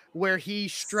introduced. Where he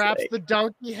straps the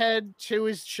donkey head to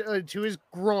his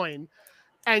groin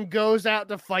and goes out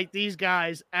to fight these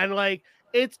guys, and like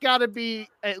it's got to be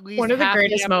at least one of the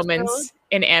greatest moments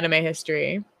in anime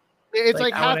history. It's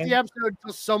like half the episode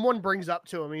until someone brings up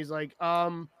to him. He's like,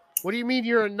 "What do you mean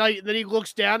you're a knight?" And then he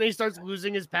looks down and he starts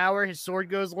losing his power. His sword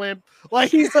goes limp.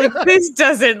 Like he's like, "This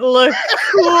doesn't look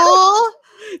cool."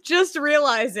 Just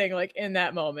realizing, like, in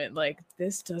that moment, like,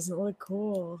 this doesn't look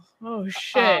cool. Oh,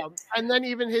 shit. And then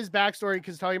even his backstory,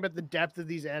 because talking about the depth of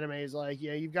these animes, like,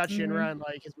 you've got Shinra and,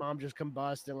 like, his mom just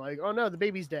combust and, like, oh, no, the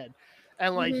baby's dead.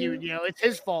 And, like, it's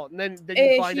his fault. And then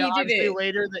you find out, obviously,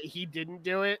 later that he didn't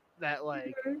do it. That,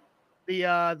 like,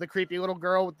 the creepy little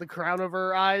girl with the crown over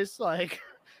her eyes, like,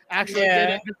 actually did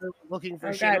it because they're looking for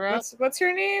Shinra. What's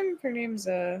her name? Her name's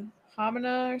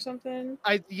Hamina or something?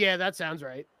 Yeah, that sounds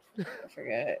right. I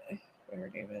forget what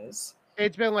her name is.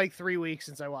 It's been like 3 weeks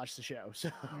since I watched the show, so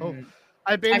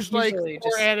I binged like 4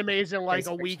 animes in like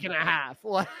a week and a half.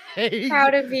 Like,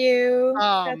 proud of you.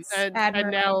 And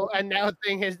now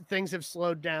things have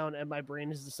slowed down, and my brain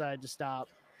has decided to stop.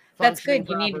 That's good.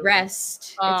 You need rest.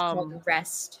 It's called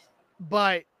rest.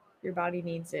 But your body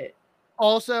needs it.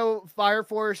 Also, Fire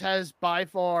Force has by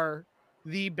far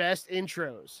the best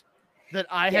intros that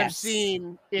I have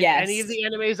seen in any of the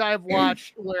animes I've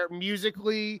watched, where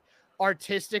musically,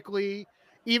 artistically,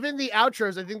 even the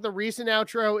outros. I think the recent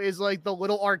outro is like the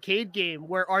little arcade game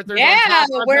where Arthur's on top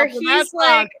where he's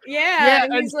like,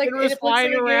 and he's like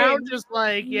flying around just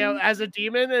like as a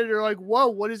demon, and you're like, whoa,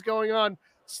 what is going on?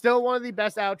 Still one of the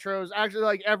best outros. Actually,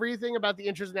 like everything about the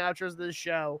intros and outros of this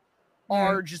show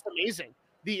are just amazing.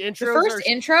 The first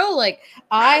intro, like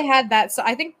I had that. So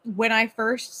I think when I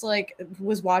first like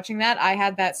was watching that, I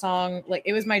had that song. Like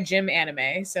it was my gym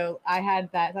anime, so I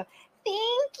had that. Thank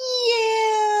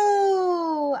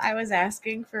you. I was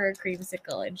asking for a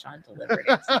creamsicle and Sean delivered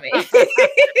it to me. I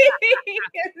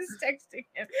was texting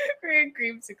him for a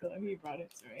creamsicle and he brought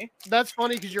it to me. That's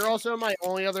funny because you're also my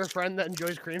only other friend that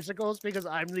enjoys creamsicles because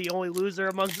I'm the only loser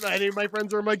amongst any of my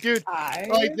friends who are like, dude,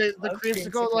 like the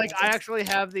creamsicle, like I actually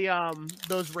have the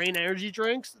those Rain energy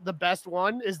drinks. The best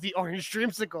one is the orange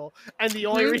creamsicle. And the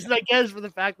only reason I get is for the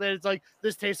fact that it's like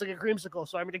this tastes like a creamsicle,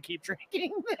 so I'm gonna keep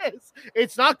drinking this.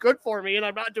 It's not good for me and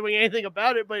I'm not doing anything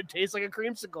about it, but it tastes like a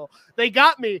creamsicle. They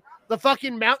got me. The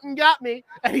fucking mountain got me,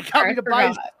 and he got me to buy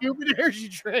a stupid energy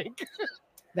drink.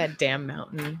 That damn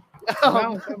mountain.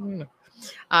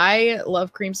 I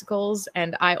love creamsicles,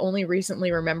 and I only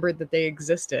recently remembered that they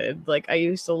existed. Like I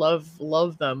used to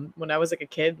love them when I was like a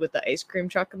kid with the ice cream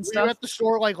truck and We were stuff. at the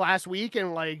store like last week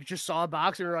and like just saw a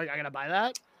box and we were like, I gotta buy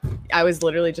that. I was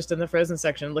literally just in the frozen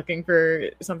section looking for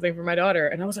something for my daughter,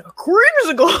 and I was like, a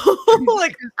creamsicle!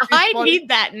 Like, I need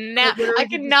that now. I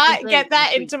cannot get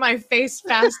that into my face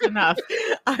fast enough.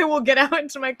 I will get out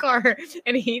into my car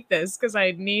and eat this because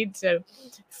I need to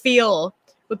feel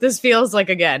what this feels like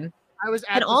again. I was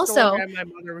at the store and my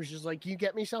mother was just like, "Can you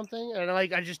get me something?" And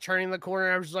like, I just turned in the corner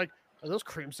and I was just like, "Are those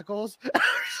creamsicles?"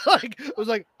 I was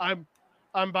like,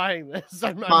 I'm buying this.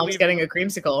 Mom's getting a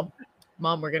creamsicle.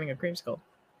 Mom, we're getting a creamsicle.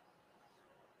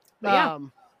 But yeah,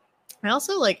 I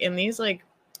also like in these like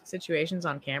situations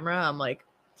on camera, I'm like,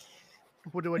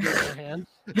 what do I do with your hand?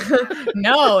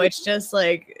 No, it's just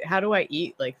like, how do I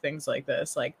eat like things like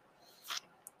this? Like,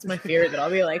 it's my fear that I'll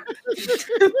be like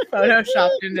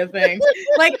photoshopped into things.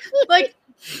 Like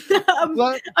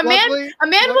a man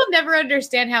will never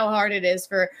understand how hard it is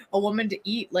for a woman to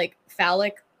eat like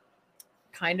phallic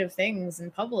kind of things in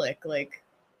public. Like,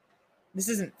 this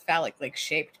isn't phallic like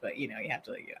shaped, but you know, you have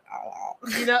to like,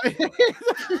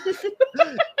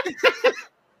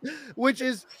 which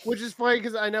is funny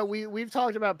because I know we've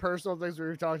talked about personal things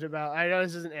we've talked about. I know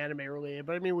this isn't anime related,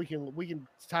 but I mean we'll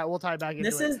tie back into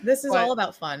it. This is all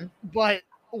about fun. But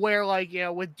where like, you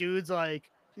know, with dudes like,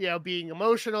 you know, being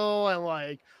emotional and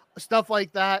like stuff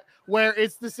like that, where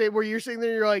it's the same, where you're sitting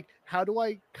there, you're like, how do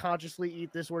I consciously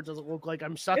eat this where it doesn't look like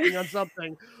I'm sucking on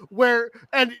something?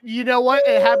 And you know what?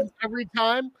 It happens every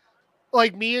time.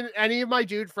 Like me and any of my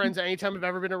dude friends, anytime I've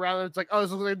ever been around, it's like, oh,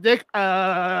 this looks like a dick.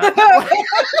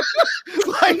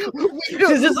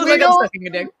 Does this look like I'm sucking a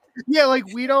dick? Yeah, like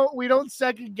we don't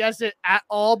second guess it at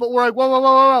all. But we're like,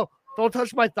 whoa. Don't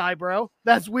touch my thigh, bro.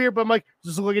 That's weird. But I'm like,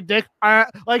 does this look like a dick?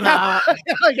 Like how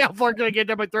far can I get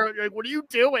down my throat? You're like, what are you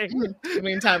doing?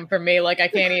 Meantime, for me, like I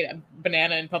can't eat a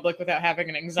banana in public without having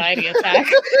an anxiety attack.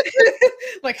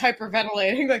 Like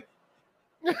hyperventilating. Like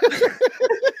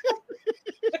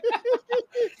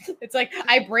it's like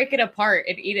I break it apart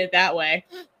and eat it that way.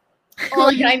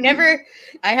 Like,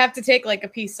 I have to take like a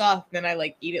piece off, then I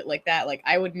like eat it like that. Like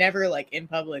I would never like in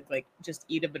public like just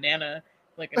eat a banana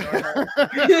like a normal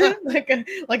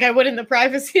like I would in the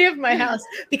privacy of my house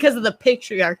because of the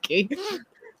patriarchy.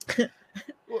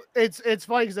 It's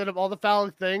funny because out of all the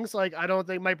phallic things, like I don't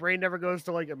think my brain never goes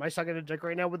to like, am I sucking a dick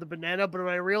right now with a banana? But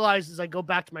what I realize is I go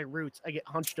back to my roots. I get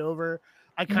hunched over.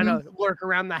 I kind of lurk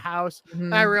around the house.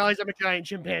 And I realize I'm a giant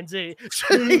chimpanzee.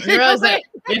 You realize that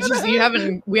it's just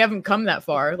we haven't come that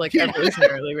far, like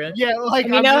evolutionarily, right? Yeah, like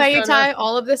and you know how you tie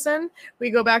all of this in?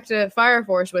 We go back to Fire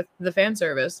Force with the fan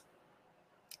service.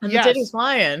 And the titties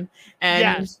flying.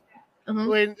 And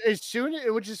when as soon,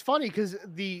 which is funny because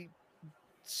the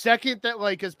second that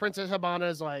like, because Princess Habana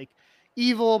is like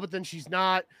evil, but then she's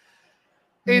not,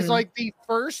 is like the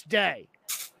first day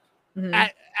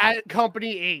at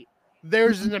Company 8,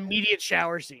 there's an immediate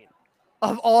shower scene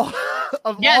of all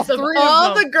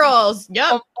the girls.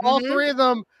 Yep. Of all three of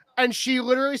them. And she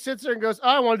literally sits there and goes, oh,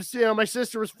 I wanted to see how my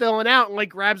sister was filling out, and like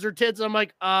grabs her tits. I'm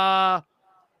like,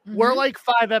 we're like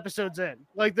 5 episodes in.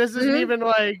 Like this isn't even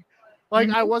like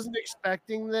I wasn't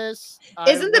expecting this.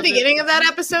 Isn't the beginning of that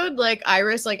episode like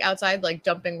Iris like outside like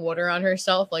dumping water on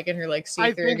herself like in her like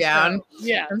see-through gown,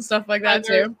 and stuff like that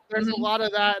too? There's a lot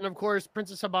of that, and of course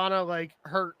Princess Habana, like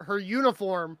her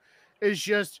uniform is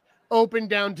just open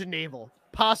down to navel,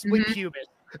 possibly pubis.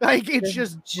 Like it's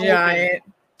just giant.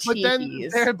 But then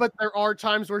there are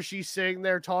times where she's sitting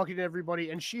there talking to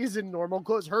everybody, and she's in normal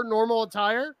clothes. Her normal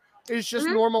attire is just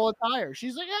normal attire.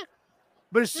 She's like, eh.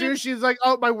 But as soon as she's like,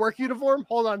 oh, my work uniform,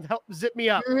 hold on, help zip me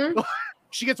up.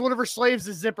 She gets one of her slaves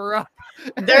to zip her up.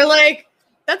 They're like,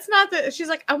 that's not the. She's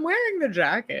like, I'm wearing the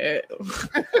jacket.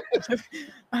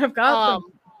 I've got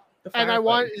the and I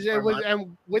want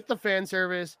and with the fan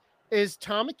service is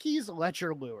Tamaki's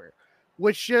Lecture Lure,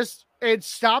 which just it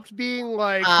stopped being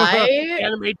like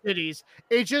anime titties.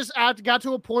 It just got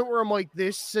to a point where I'm like,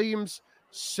 this seems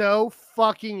so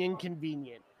fucking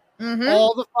inconvenient.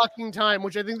 All the fucking time,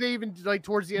 which I think they even like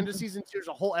towards the end of season 2, there's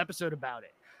a whole episode about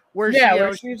it. Where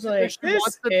she's like,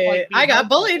 I got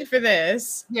bullied for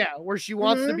this. Yeah, where she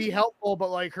wants to be helpful, but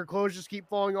like her clothes just keep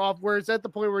falling off. Where it's at the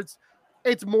point where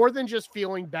it's more than just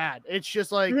feeling bad. It's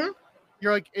just like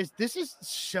you're like, this is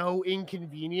so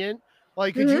inconvenient.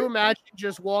 Like, could you imagine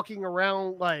just walking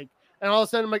around like, and all of a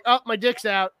sudden I'm like, oh, my dick's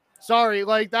out. Sorry,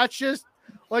 like that's just.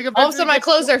 Like all of a sudden, my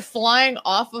clothes are flying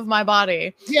off of my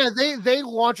body. Yeah, they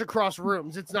launch across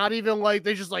rooms. It's not even like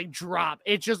they just like drop.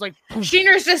 It's just like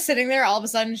Sheener's just sitting there. All of a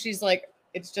sudden, she's like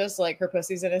it's just like her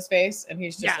pussy's in his face, and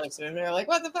he's just like sitting there like,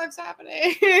 what the fuck's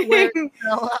happening?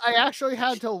 I actually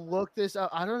had to look this up.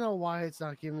 I don't know why it's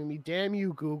not giving me. Damn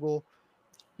you, Google.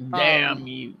 Damn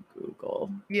you,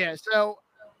 Google. Yeah, so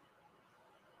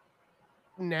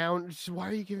now why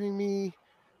are you giving me?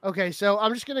 Okay, so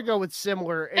I'm just gonna go with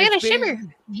similar. I got a shimmer.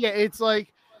 Yeah, it's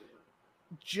like.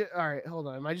 All right, hold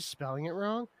on. Am I just spelling it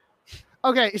wrong?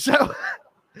 Okay, so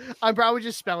I'm probably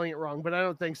just spelling it wrong, but I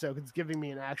don't think so because it's giving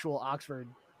me an actual Oxford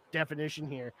definition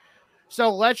here.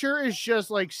 So lecher is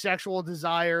just like sexual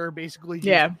desire, basically.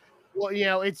 Just, well, you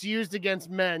know, it's used against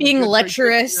men. Being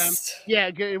lecherous. Yeah,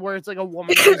 where it's like a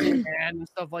womanizing man and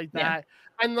stuff like that.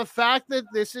 Yeah. And the fact that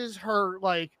this is her,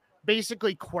 like,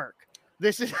 basically quirk.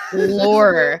 This is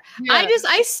lore. Yeah.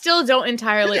 I still don't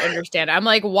entirely understand. I'm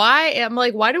like, why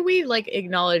do we like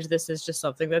acknowledge this as just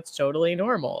something that's totally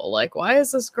normal? Like, why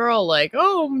is this girl like,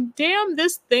 oh damn,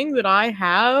 this thing that I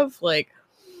have? Like,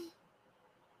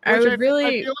 I feel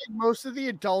like most of the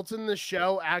adults in the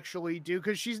show actually do,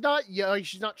 because she's not young,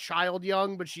 she's not child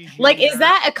young, but she's younger. Like, is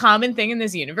that a common thing in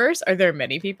this universe? Are there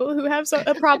many people who have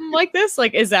a problem like this?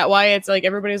 Like, is that why it's like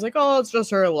everybody's like, oh, it's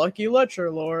just her lucky lecher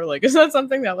lore? Like, is that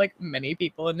something that like many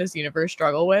people in this universe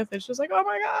struggle with? It's just like, oh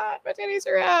my god, my titties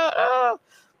are out. Oh.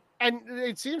 And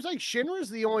it seems like Shinra's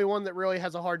the only one that really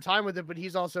has a hard time with it, but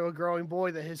he's also a growing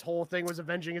boy that his whole thing was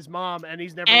avenging his mom, and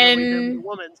he's never really been with a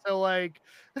woman. So like.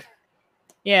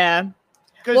 Yeah.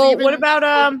 Well, what about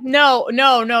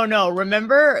no.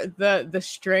 Remember the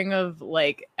string of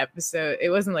like episode? It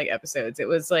wasn't like episodes. It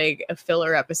was like a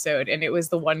filler episode, and it was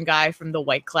the one guy from the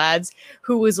White Clads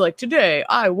who was like, "Today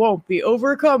I won't be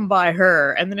overcome by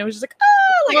her," and then it was just like,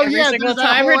 oh, like every single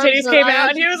time her titties came out,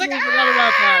 and he was like,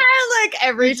 like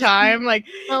every time, like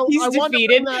he's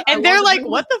defeated, and they're like,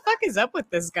 "What the fuck is up with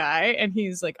this guy?" And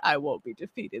he's like, "I won't be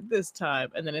defeated this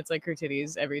time," and then it's like her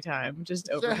titties every time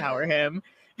just overpower him.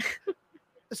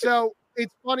 So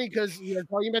it's funny because you're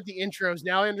talking about the intros.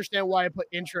 Now I understand why I put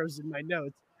intros in my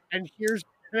notes. And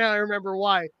now I remember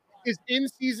why. Is in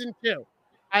season 2,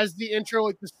 as the intro,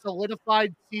 like the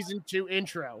solidified season 2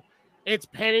 intro. It's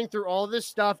panning through all this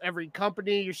stuff. Every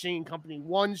company, you're seeing company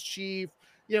 1's chief,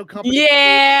 you know, company.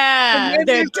 Yeah.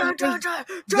 There's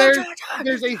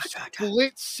a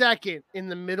split second in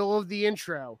the middle of the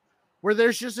intro where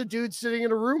there's just a dude sitting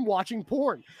in a room watching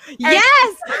porn. Yes.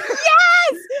 Oh my god!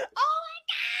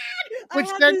 Which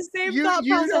I had the same thought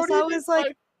process. I was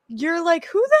like, you're like,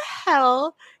 who the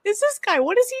hell is this guy?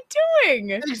 What is he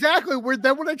doing? Exactly.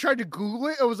 Then when I tried to Google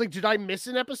it, I was like, did I miss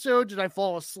an episode? Did I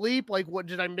fall asleep? Like, what?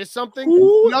 Did I miss something?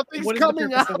 Nothing's what is coming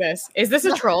the purpose up. Of this? Is this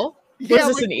a troll? Yeah,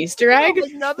 was this an Easter egg?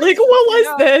 Like what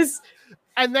was this?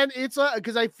 And then it's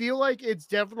because I feel like it's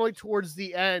definitely towards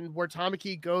the end where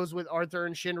Tamaki goes with Arthur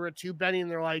and Shinra to Benny,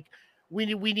 and they're like, we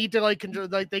need to like control.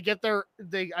 Like they get I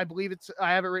believe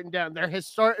I have it written down. Their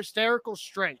hysterical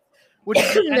strength. Which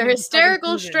their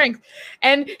hysterical strength.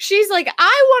 And she's like,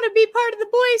 I want to be part of the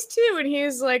boys too. And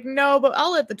he's like, no, but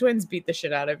I'll let the twins beat the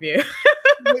shit out of you.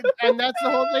 And that's the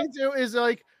whole thing too, is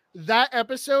like that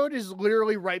episode is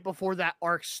literally right before that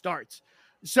arc starts.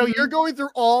 So you're going through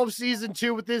all of season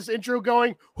 2 with this intro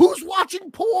going, who's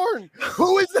watching porn?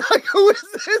 Who is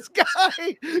this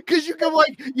guy? Because you can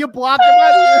you block him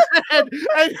out of your head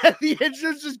and the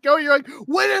intros just go. You're like,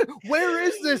 where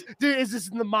is this? Dude, is this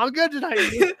in the manga? Did I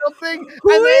miss something?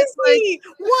 Who is he?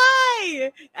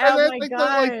 Why? And then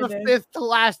the 5th to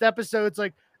last episode, it's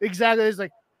like, exactly, it's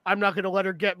like, I'm not going to let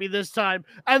her get me this time.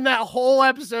 And that whole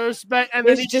episode is spent, and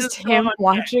then it's just him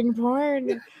watching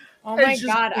porn. Oh my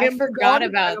god, I forgot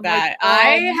about that.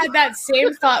 I had that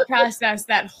same thought process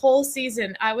that whole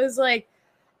season. I was like,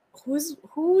 who's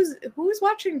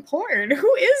watching porn?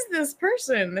 Who is this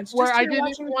person that's just I didn't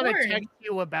even want to text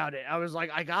you about it. I was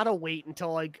like, I gotta wait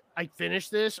until I finish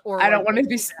this, or I don't want to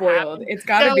be spoiled. It's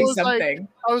gotta be something.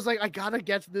 I was like, I gotta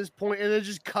get to this point, and it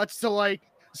just cuts to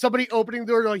somebody opening the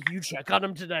door, like, you check on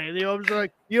him today. And the owner's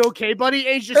like, you okay, buddy?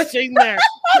 And he's just sitting there,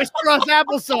 crisscross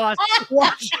applesauce,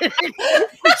 watching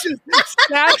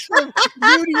snacks from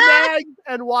Moody Mags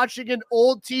and watching an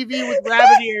old TV with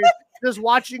rabbit ears, just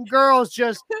watching girls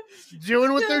just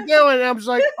doing what they're doing. And I'm just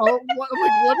like, oh,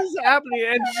 what is happening?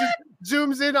 And it just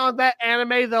zooms in on that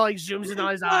anime that zooms in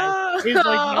on his eyes. He's like,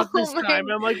 not this time.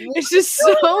 And I'm like, it's just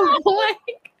so blank.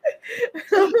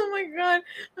 Oh my god,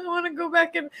 I want to go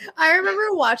back. And I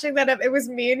remember watching that. It was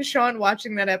me and Sean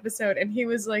watching that episode, and he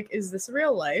was like, is this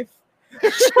real life?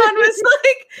 Sean was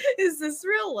like, is this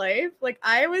real life?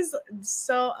 I was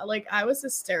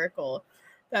hysterical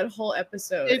that whole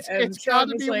episode. It's Sean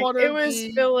gotta was be like, one it of was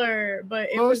the filler, but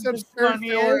it was most the absurd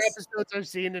filler funniest. episodes I've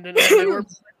seen in an anime. Where,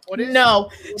 what is No.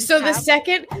 what is So the happening?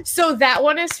 second, so that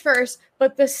one is first,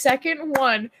 but the second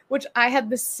one, which I had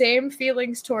the same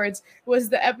feelings towards, was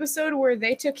the episode where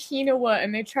they took Hinawa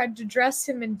and they tried to dress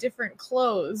him in different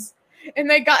clothes. And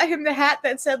they got him the hat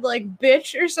that said like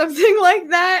bitch or something like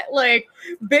that, like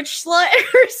bitch slut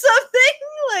or something.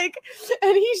 Like,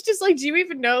 and he's just like, do you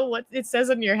even know what it says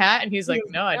on your hat? And he's like,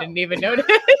 no, I didn't even notice.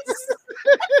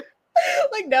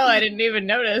 Like, no, I didn't even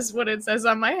notice what it says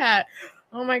on my hat.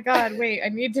 Oh my god, wait, I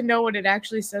need to know what it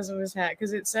actually says on his hat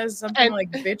because it says something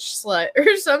like bitch slut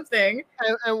or something.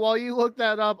 And while you look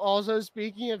that up, also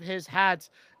speaking of his hats,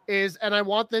 and I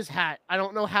want this hat. I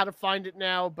don't know how to find it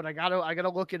now, but I gotta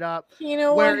look it up. You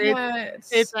know where what?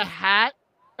 it's a hat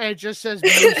and it just says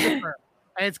Lucifer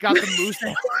and it's got the moose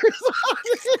antlers on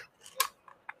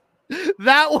it.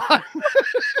 That one.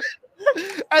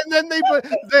 And then they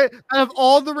have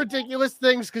all the ridiculous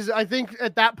things because I think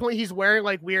at that point he's wearing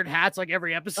like weird hats like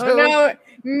every episode. Oh no,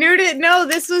 nudist! No,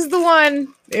 this was the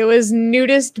one. It was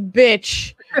nudist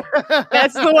bitch.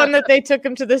 That's the one that they took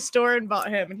him to the store and bought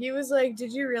him. And he was like,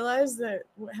 "Did you realize that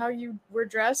how you were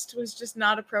dressed was just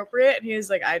not appropriate?" And he was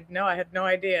like, "I had no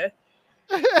idea."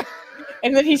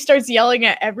 And then he starts yelling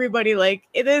at everybody like,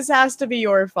 "This has to be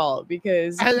your fault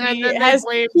because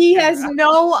he has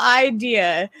no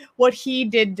idea what he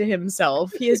did to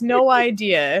himself. He has no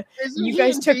idea. You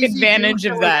guys took advantage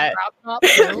of that."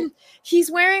 He's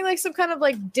wearing like some kind of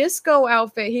like disco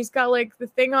outfit. He's got like the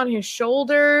thing on his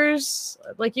shoulders.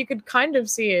 Like you could kind of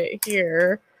see it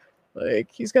here. Like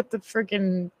he's got the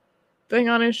freaking thing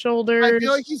on his shoulders. I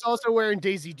feel like he's also wearing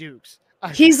Daisy Dukes.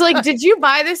 He's like, "Did you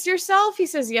buy this yourself?" He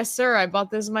says, "Yes, sir. I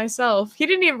bought this myself." He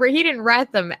didn't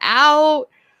rat them out.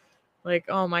 Like,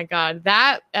 oh my god,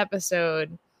 that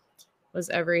episode was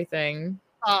everything.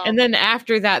 And then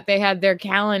after that, they had their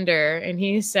calendar, and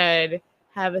he said,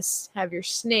 "Have your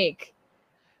snake,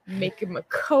 make him a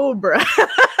cobra."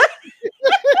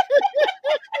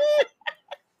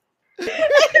 And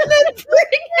then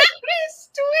bring out his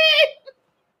twin.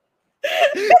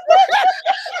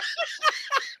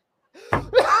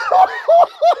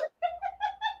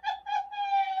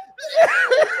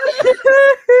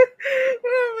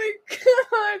 Oh my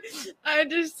god. I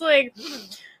just like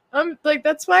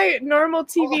that's why normal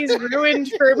TV is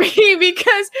ruined for me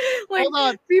because like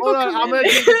hold on. I'm gonna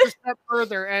take it a step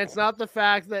further, and it's not the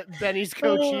fact that Benny's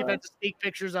co-chief had to sneak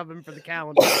pictures of him for the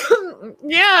calendar.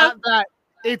 Yeah. Not that.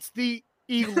 It's the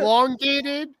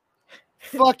elongated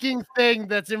fucking thing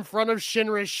that's in front of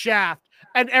Shinra's shaft.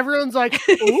 And everyone's like,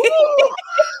 ooh.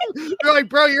 They're like,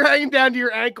 bro, you're hanging down to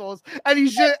your ankles. And he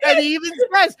even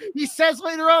says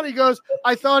later on, he goes,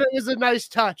 I thought it was a nice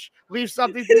touch. Leave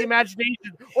something to the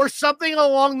imagination or something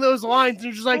along those lines. And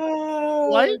you're just like,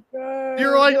 what?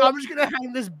 You're like, I'm just going to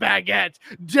hang this baguette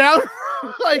down,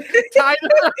 like, tied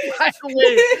around my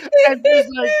leg. And just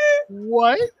like,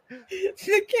 what?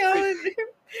 The calendar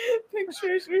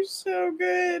pictures are so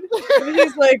good. And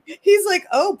he's like,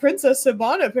 oh, Princess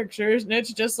Hibana pictures, and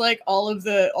it's just like all of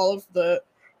the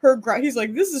he's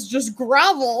like, this is just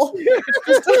gravel.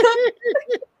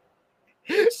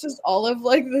 It's just all of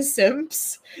like the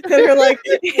simps that are like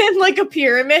in like a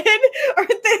pyramid. Aren't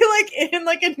they like in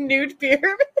like a nude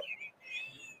pyramid?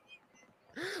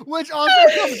 Which also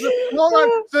comes. Hold on.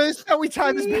 So this is how we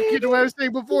tie this back into what I was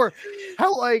saying before.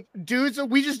 How like dudes,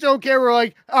 we just don't care. We're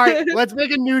like, all right, let's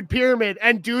make a nude pyramid,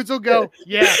 and dudes will go,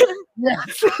 yeah.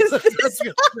 That's a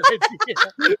good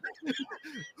idea.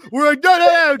 We're like,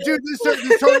 no, dude, this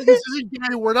isn't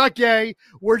gay. We're not gay.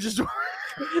 We're just.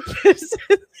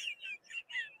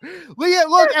 Well, yeah,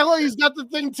 look, he's got the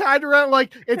thing tied around,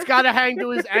 like it's got to hang to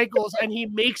his ankles, and he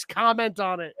makes comment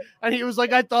on it. And he was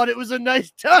like, I thought it was a nice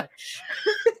touch.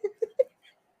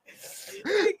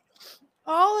 Like,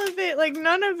 all of it, like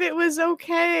none of it was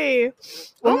okay.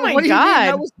 Well, oh my god,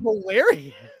 that was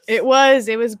hilarious. It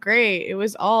was great.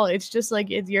 It's just like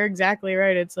you're exactly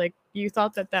right. It's like you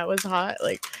thought that was hot.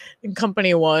 Like in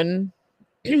Company 1.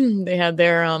 They had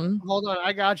their Hold on,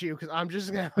 I got you because I'm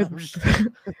just gonna blow them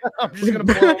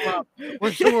up.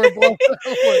 Please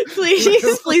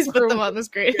put them on the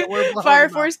screen. Yeah, Fire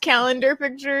Force calendar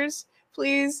pictures,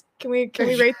 please. Can we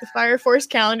rate the Fire Force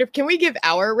calendar? Can we give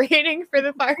our rating for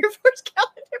the Fire Force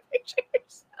calendar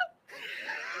pictures?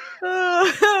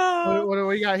 What do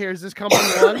we got here? Is this Company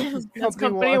 1? That's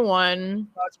Company 1.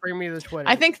 Let's bring me the Twitter.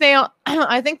 I think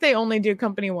they only do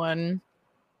Company 1.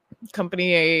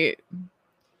 Company 8.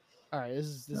 All right, this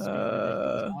is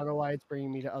ridiculous. I don't know why it's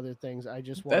bringing me to other things. I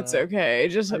just want. That's okay.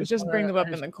 Just bring them up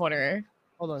in the corner.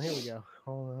 Hold on, here we go.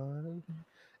 Hold on.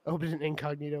 Open an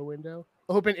incognito window.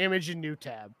 Open image in new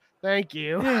tab. Thank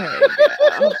you. There you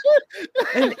go.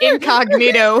 An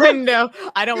incognito window.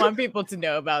 I don't want people to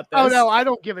know about this. Oh no, I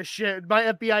don't give a shit. My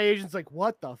FBI agent's like,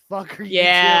 what the fuck are you doing?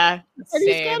 Yeah, And same.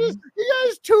 he got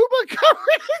his tuba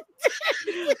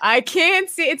covered. I can't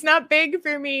see. It's not big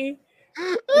for me.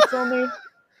 It's only.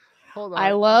 Hold on.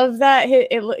 I love that.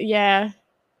 Yeah.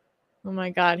 Oh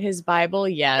my God, his Bible.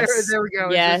 Yes. There we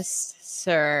go. Yes,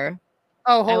 sir.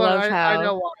 Oh, hold on. love I how-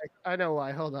 know why. I know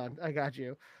why. Hold on. I got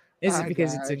you. Is it I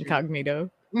because it's got you.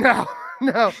 incognito? No.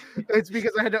 It's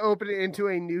because I had to open it into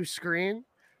a new screen.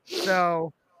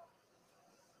 So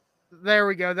there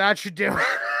we go. That should do it.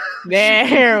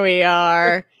 There we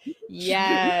are.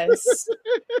 Yes.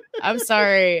 I'm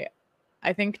sorry.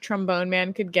 I think Trombone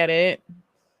Man could get it.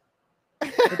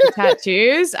 With the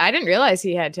tattoos. I didn't realize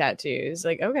he had tattoos.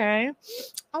 Like, okay.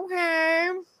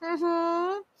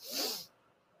 Mm-hmm.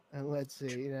 And let's see,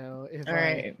 if All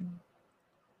right.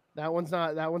 that one's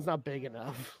not big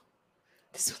enough.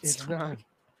 This one's It's not. not.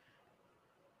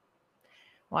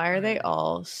 Why are they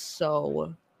all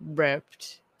so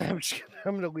ripped? I'm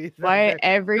gonna leave that. Why there.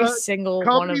 every single one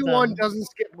of Company them? one doesn't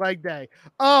skip leg day.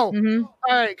 Oh, Mhm. all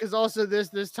right, because also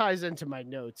this ties into my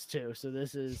notes too. So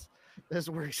this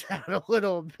works out a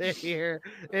little bit here.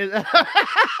 I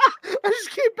just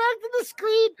came back to the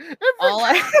screen. And All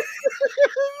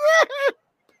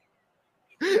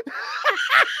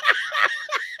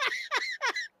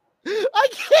I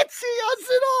can't see us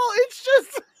at all. It's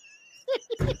just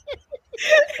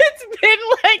It's been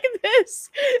like this.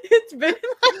 It's been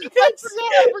like this.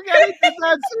 I forgot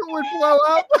that suit would blow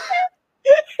up.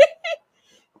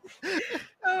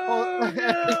 Oh,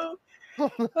 no.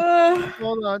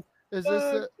 Hold on. Is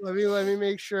this let me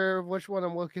make sure of which one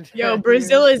I'm looking at. Yo,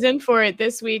 Brazil is in for it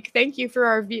this week. Thank you for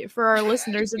our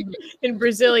listeners in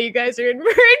Brazil. You guys are in for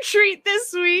a treat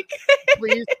this week.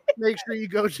 Please make sure you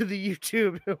go to the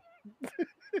YouTube.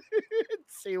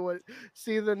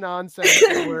 see the nonsense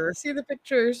that we're. See the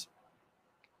pictures.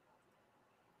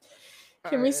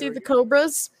 Can we Alright, see here the go.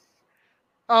 cobras?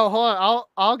 Oh, hold on.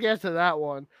 I'll get to that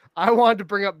one. I wanted to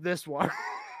bring up this one.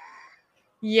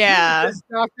 Yeah. It's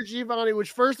Dr. Giovanni,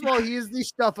 which first of all, he is the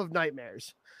stuff of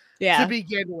nightmares Yeah. to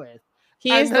begin with.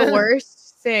 He And is the then-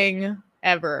 worst thing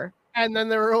ever. And then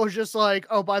they were all just like,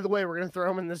 oh, by the way, we're gonna throw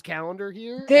him in this calendar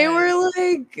here. They And- were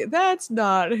like, that's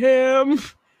not him.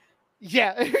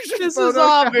 yeah, it's just This is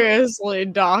Photoshopped. obviously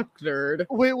doctored.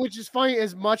 Which is funny.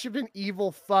 As much of an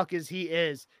evil fuck as he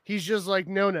is, he's just like,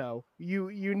 no,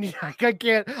 you need. I can't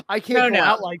go No.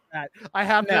 out like that. I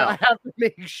have No. to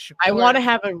make sure. I want to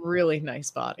have a really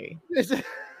nice body. to.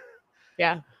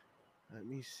 Yeah. Let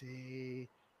me see.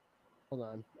 Hold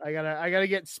on. I gotta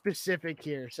get specific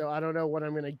here. So I don't know what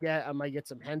I'm gonna get. I might get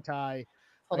some hentai.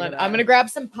 Hold I on. gotta- I'm going to grab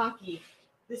some Pocky.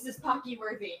 This is Pocky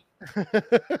worthy.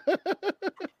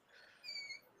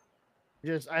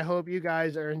 I hope you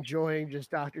guys are enjoying just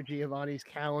Dr. Giovanni's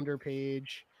calendar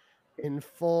page in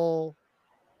full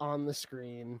on the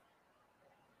screen.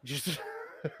 Just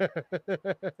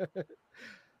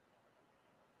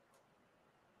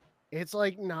it's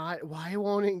like not why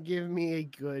won't it give me a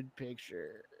good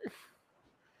picture?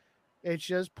 It's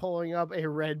just pulling up a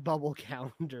Redbubble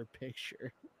calendar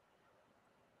picture.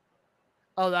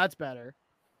 Oh, that's better.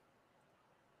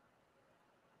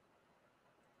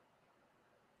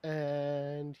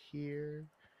 And here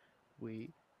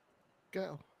we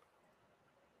go.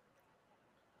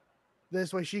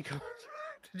 This way she comes.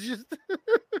 Just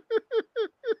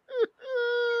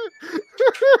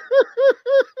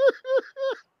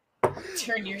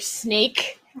Turn your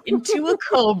snake into a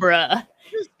cobra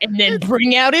and then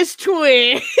bring out his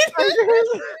twin.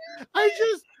 I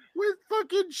just with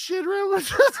fucking Shinra was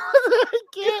just I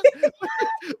can't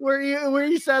where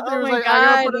you sat there Oh was my like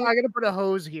I God. gotta put a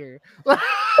hose here.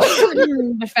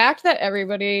 The fact that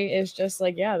everybody is just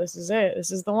like, yeah, this is it.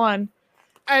 This is the one.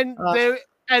 and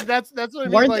that's what I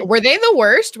mean. Weren't, Like, were they the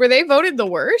worst? Were they voted the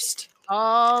worst?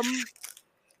 I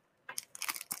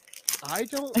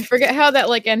don't. I forget how that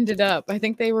like ended up. I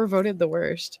think they were voted the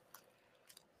worst.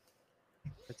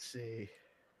 Let's see.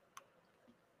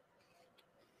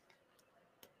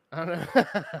 I don't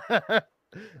know.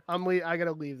 I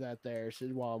gotta leave that there so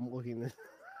while I'm looking this.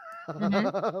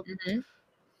 up.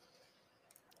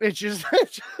 It's just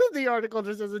the article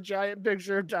just has a giant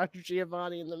picture of Dr.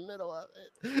 Giovanni in the middle of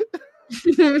it.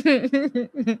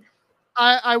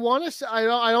 I want to say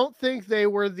I don't think they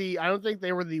were the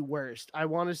worst. I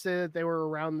want to say that they were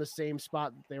around the same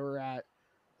spot that they were at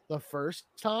the first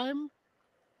time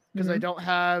because I don't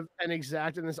have an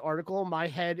exact in this article. My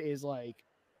head is like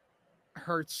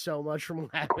hurts so much from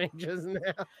laughing just now.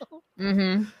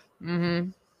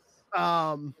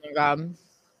 Oh my God.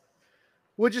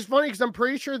 Which is funny because I'm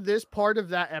pretty sure this part of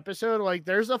that episode, like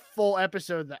there's a full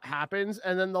episode that happens,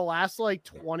 and then the last like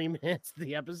 20 minutes of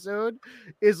the episode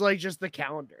is like just the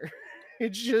calendar.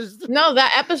 It's just No,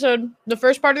 that episode, the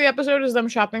first part of the episode is them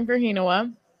shopping for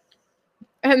Hinawa.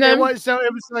 And then it was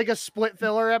like a split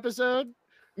filler episode.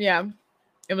 Yeah.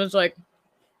 It was like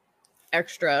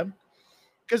extra.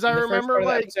 Because I remember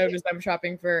like episode was them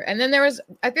shopping for, and then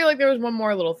I feel like there was one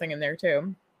more little thing in there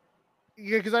too.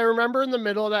 Yeah, because I remember in the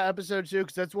middle of that episode too,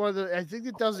 because that's one of the. I think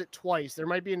it does it twice. There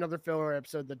might be another filler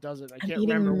episode that does it. I can't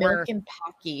remember where. And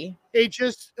Pocky. It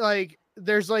just like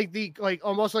there's like the like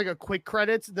almost like a quick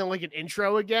credits, then like an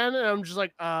intro again, and I'm just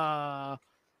like, I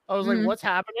was like, what's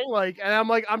happening? Like, and I'm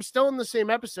like, I'm still in the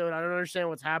same episode. I don't understand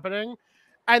what's happening.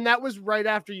 And that was right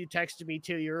after you texted me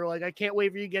too. You were like, I can't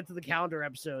wait for you to get to the calendar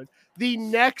episode. The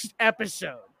next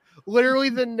episode, literally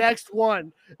the next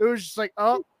one. It was just like,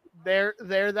 oh. There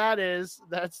that is.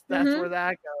 That's where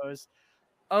that goes.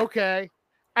 Okay.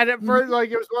 And at first,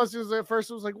 like at first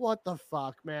it was like, what the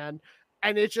fuck, man?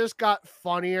 And it just got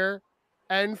funnier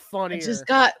and funnier. It just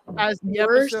got as the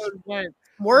episode went.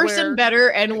 Worse and better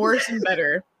and worse and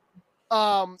better.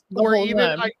 Or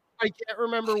even I can't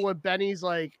remember what Benny's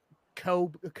like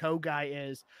co guy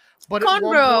is. But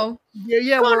Conroe.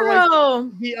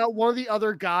 Conroe. Like, one of the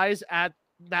other guys at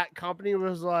that company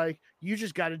was like, you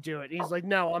just got to do it. He's like,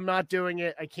 no, I'm not doing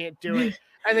it. I can't do it.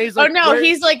 And he's like, oh no,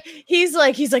 he's like,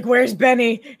 where's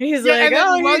Benny? And he's like,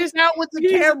 and he just out with the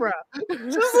camera.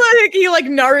 Just like he like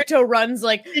Naruto runs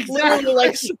like literally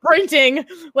like sprinting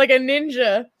like a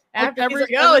ninja. After he's like,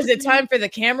 oh, is it time for the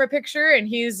camera picture? And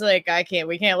he's like,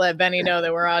 we can't let Benny know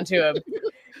that we're on to him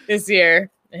this year.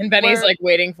 And Benny's like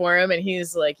waiting for him, and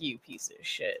he's like, "You piece of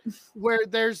shit." Where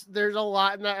there's a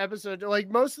lot in that episode. Like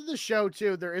most of the show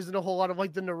too, there isn't a whole lot of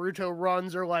like the Naruto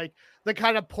runs or like the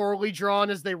kind of poorly drawn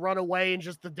as they run away and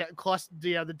just the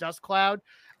dust cloud.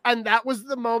 And that was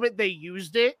the moment they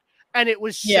used it, and it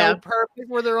was so perfect.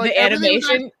 Where they're like the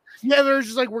animation. They're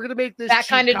just like, we're gonna make this that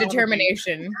kind of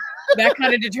determination. That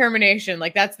kind of determination.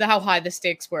 Like that's how high the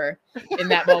stakes were in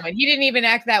that moment. He didn't even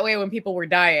act that way when people were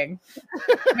dying.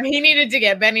 He needed to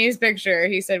get Benny's picture.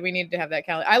 He said we need to have that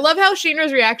calendar. I love how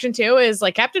Shinra's reaction too is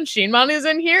like Captain Shinmon is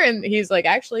in here, and he's like,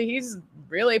 actually, he's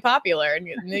really popular. And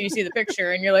then you see the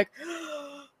picture, and you're like,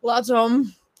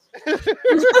 Latom.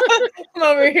 I'm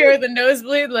over here with the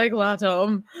nosebleed, like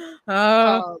Latom.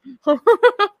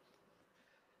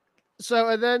 So,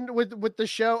 and then with the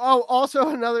show, also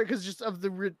another, because just of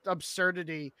the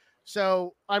absurdity.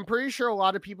 So I'm pretty sure a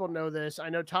lot of people know this. I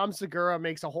know Tom Segura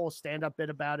makes a whole stand-up bit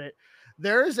about it.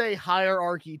 There is a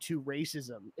hierarchy to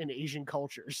racism in Asian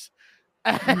cultures.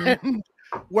 And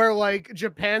where like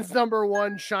Japan's number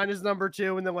one, China's number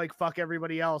two, and then like fuck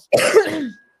everybody else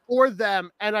for them.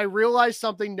 And I realized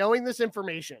something, knowing this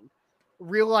information,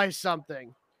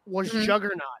 was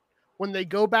Juggernaut when they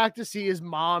go back to see his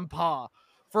mom and pa.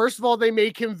 First of all, they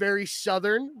make him very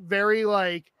Southern, very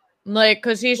like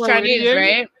because he's Chinese,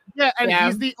 right? Yeah, and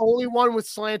he's the only one with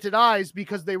slanted eyes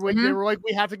because they were like,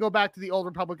 we have to go back to the old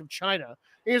Republic of China.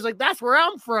 And he's like, that's where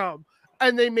I'm from.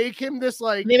 And they make him this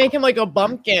like they make him like a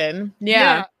bumpkin.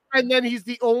 Yeah. And then he's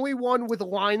the only one with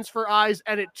lines for eyes.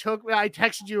 And I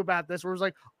texted you about this where it was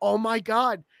like, oh my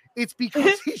God. It's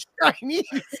because he's Chinese.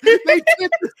 They did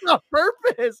this on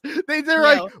purpose. They're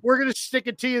like, we're gonna stick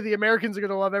it to you. The Americans are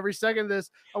gonna love every second of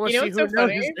this. I want to see who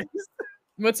knows this.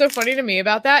 What's so funny to me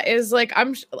about that is like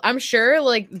I'm sure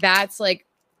like that's like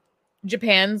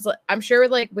Japan's. I'm sure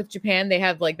like with Japan they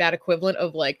have like that equivalent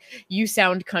of like you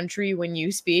sound country when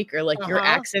you speak, or like your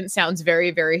accent sounds very,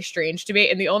 very strange to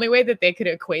me. And the only way that they could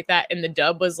equate that in the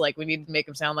dub was like we need to make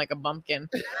him sound like a bumpkin.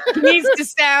 He needs to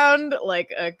sound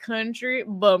like a country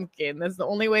bumpkin. That's the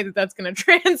only way that that's going to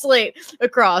translate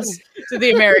across to the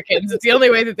Americans. It's the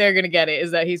only way that they're going to get it is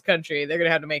that he's country. They're going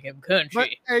to have to make him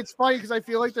country. But it's funny because I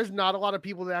feel like there's not a lot of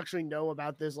people that actually know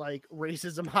about this like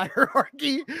racism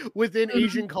hierarchy within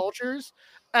Asian culture.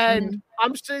 And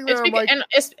I'm sitting there, I'm like, and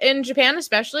in Japan,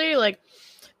 especially like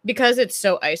because it's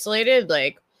so isolated,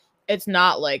 like it's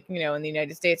not like, you know, in the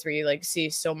United States where you like see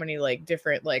so many like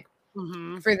different like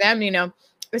for them, you know,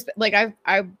 like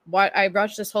I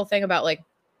watched this whole thing about like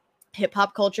hip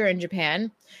hop culture in Japan,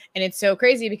 and it's so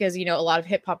crazy because, you know, a lot of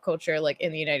hip hop culture like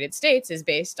in the United States is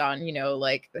based on, you know,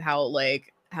 like how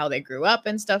they grew up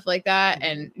and stuff like that.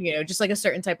 And, you know, just like a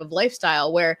certain type of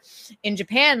lifestyle, where in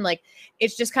Japan, like,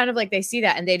 it's just kind of like they see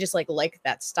that and they just like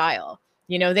that style,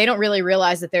 you know, they don't really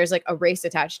realize that there's like a race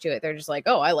attached to it. They're just like,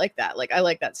 oh, I like that. Like, I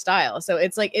like that style. So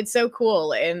it's like, it's so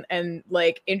cool and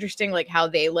like interesting, like how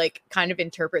they like kind of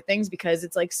interpret things because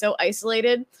it's like so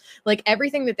isolated, like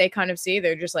everything that they kind of see,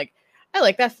 they're just like, I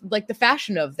like that, like the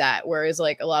fashion of that. Whereas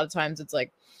like a lot of times it's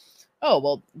like, oh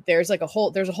well, there's a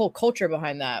whole culture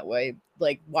behind that. Why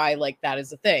like that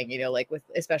is a thing, you know, like with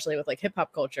especially with like hip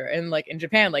hop culture, and like in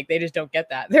Japan, like they just don't get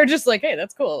that. They're just like, hey,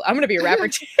 that's cool. I'm gonna be a rapper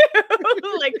too.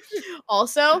 Like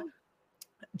also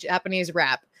Japanese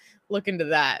rap. Look into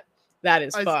that. That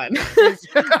is fun.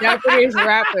 Japanese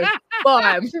rap is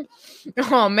fun.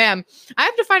 Oh man, I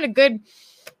have to find a good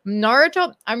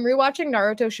Naruto. I'm rewatching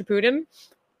Naruto Shippuden,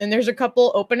 and there's a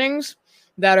couple openings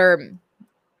that are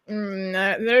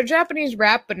they're Japanese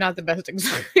rap, but not the best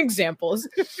examples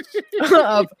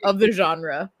of the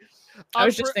genre. I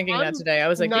was just thinking that today. I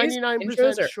was like,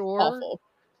 99% sure. Awful.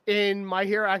 In My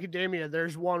Hero Academia,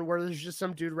 there's one where there's just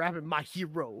some dude rapping "My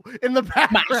hero" in the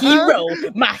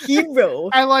background. My hero.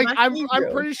 And like, I'm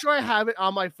pretty sure I have it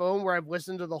on my phone where I've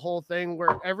listened to the whole thing,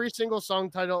 where every single song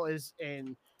title is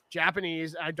in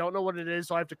Japanese. I don't know what it is,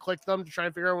 so I have to click them to try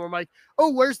and figure out where I'm like,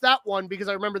 oh, where's that one? Because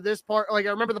I remember this part. Like, I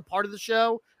remember the part of the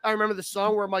show. I remember the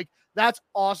song where I'm like, that's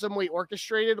awesomely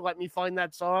orchestrated. Let me find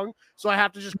that song. So I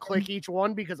have to just click each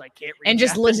one because I can't read and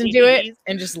just listen to it.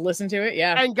 And just listen to it.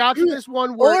 Yeah. And got to this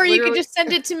one where or you could just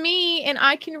send it to me and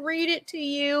I can read it to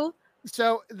you.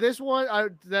 So this one,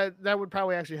 that would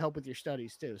probably actually help with your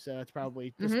studies too. So that's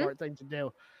probably the smart thing to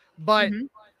do. But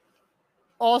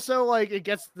also, like, it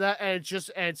gets that, and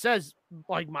it says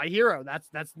like My Hero. That's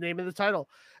the name of the title,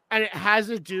 and it has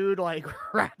a dude like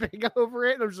rapping over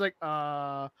it. And I'm just like,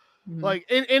 like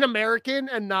in American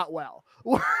and not well.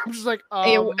 I'm just like,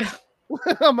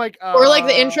 I'm like, or like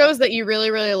the intros that you really,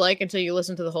 really like until you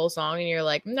listen to the whole song and you're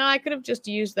like, no, I could have just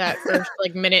used that first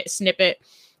like minute snippet.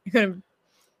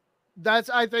 That's,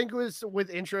 I think, was with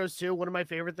intros too. One of my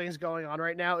favorite things going on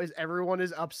right now is everyone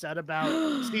is upset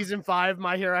about season 5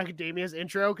 My Hero Academia's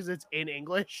intro because it's in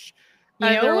English.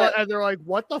 And they're like,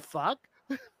 what the fuck?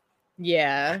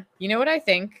 Yeah. You know what I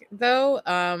think though?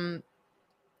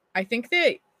 I think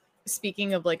that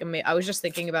speaking of like, I was just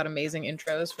thinking about amazing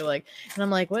intros for like, and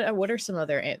I'm like, what are some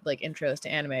other like intros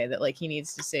to anime that like he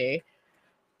needs to see?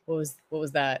 What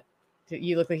was that?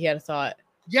 You look like you had a thought.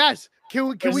 Yes. Can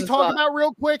we talk about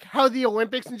real quick how the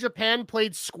Olympics in Japan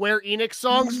played Square Enix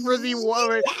songs for the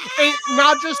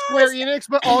not just Square Enix,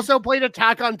 but also played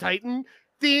Attack on Titan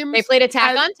themes? They played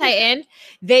Attack on Titan.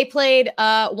 They played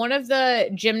one of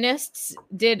the gymnasts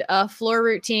did a floor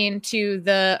routine to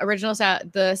the original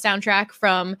the soundtrack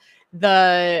from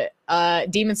the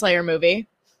Demon Slayer movie.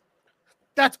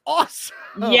 That's awesome.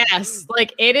 Yes,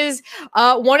 like it is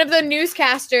one of the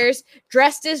newscasters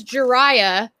dressed as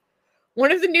Jiraiya.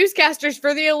 One of the newscasters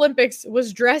for the Olympics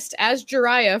was dressed as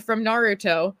Jiraiya from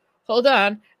Naruto. Hold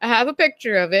on. I have a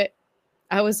picture of it.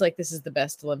 I was like, this is the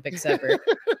best Olympics ever.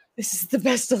 This is the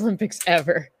best Olympics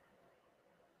ever.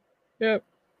 Yep.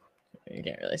 You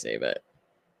can't really see, but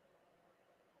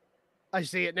I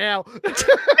see it now.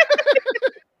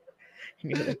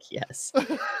 You're like, yes.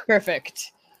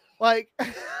 Perfect. Like,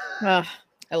 I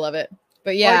love it.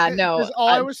 But yeah, like, no. All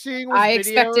I was seeing was I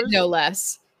expected no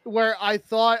less. Where I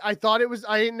thought it was,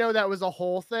 I didn't know that was a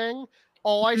whole thing.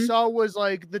 All I saw was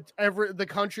like the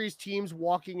country's teams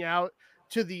walking out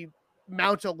to the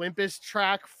Mount Olympus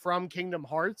track from Kingdom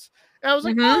Hearts. And I was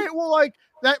like, all right, well, like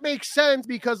that makes sense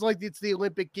because like it's the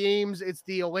Olympic Games, it's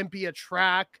the Olympia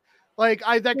track. Like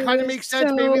that kind of makes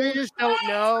sense. Maybe they just don't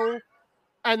know.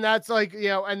 And that's like, you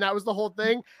know, and that was the whole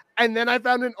thing. And then I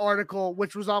found an article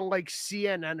which was on like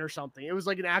CNN or something. It was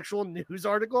like an actual news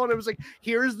article. And it was like,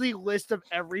 here's the list of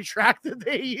every track that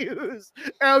they use.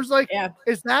 And I was like, yeah,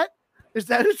 is that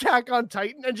Attack on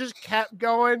Titan? And just kept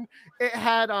going. It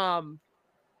had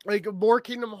like more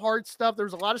Kingdom Hearts stuff. There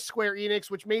was a lot of Square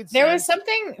Enix, which made sense. There was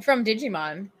something from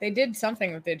Digimon. They did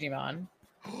something with Digimon.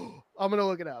 I'm gonna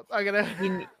look it up.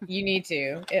 You need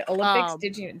to. Olympics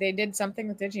they did something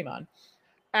with Digimon.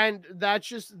 And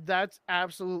that's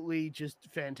absolutely just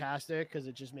fantastic because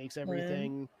it just makes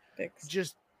everything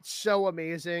just so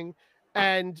amazing.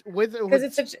 And because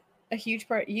it's such a huge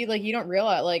part, you don't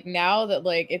realize like now that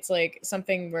like it's like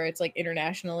something where it's like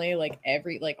internationally like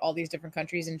all these different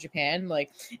countries in Japan like,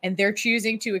 and they're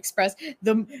choosing to express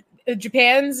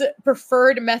Japan's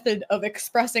preferred method of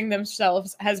expressing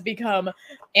themselves has become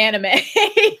anime.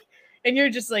 And you're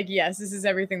just like, yes, this is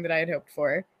everything that I had hoped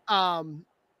for.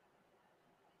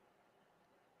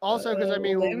 Also, because I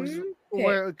mean,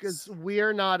 because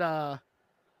we're not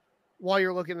while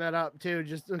you're looking that up too,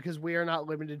 just because we are not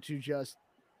limited to just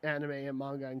anime and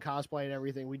manga and cosplay and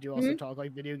everything. We do also talk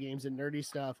like video games and nerdy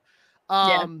stuff.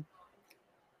 Can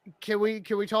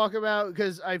we talk about,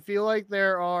 because I feel like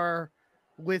there are,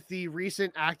 with the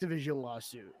recent Activision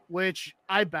lawsuit, which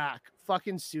I back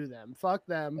fucking sue them. Fuck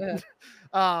them.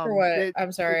 For what? It,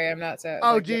 I'm sorry, I'm not so.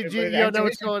 oh, like, dude, what you is don't know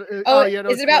what's Activision? going? Oh, You know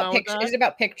is what's it going about on with pictures? that? Is it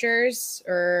about pictures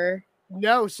or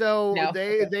No, so no?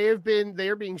 they Okay. they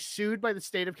are being sued by the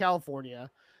state of California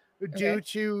due Okay.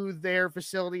 to their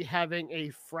facility having a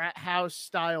frat house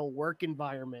style work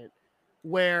environment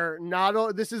where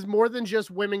this is more than just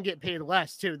women get paid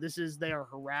less too. This is they are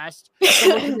harassed.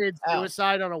 Someone committed Oh.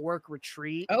 suicide on a work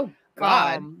retreat. Oh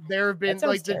God. There have been That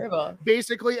sounds like terrible.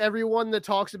 basically everyone that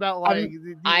talks about like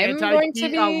the I'm going to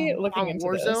anti-cheat be looking on into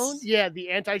Warzone. this. Yeah, the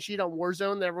anti-cheat on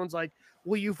Warzone. Everyone's like,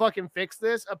 will you fucking fix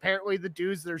this? Apparently the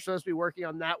dudes that are supposed to be working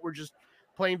on that were just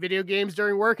playing video games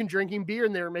during work and drinking beer,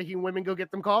 and they were making women go get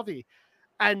them coffee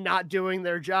and not doing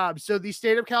their job. So the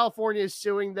state of California is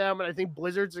suing them, and I think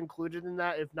Blizzard's included in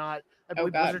that. If not, I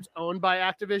believe Blizzard's owned by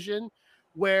Activision,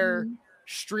 where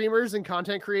streamers and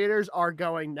content creators are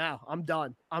going, no, I'm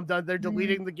done. They're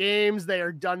deleting the games. They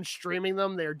are done streaming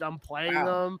them. They are done playing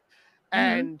them.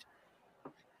 And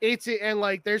and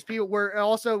like there's people where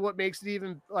also what makes it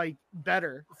even like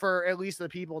better for at least the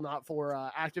people, not for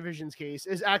Activision's case,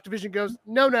 is Activision goes,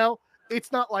 no,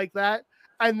 it's not like that.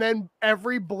 And then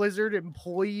every Blizzard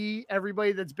employee,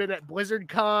 everybody that's been at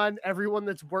BlizzardCon, everyone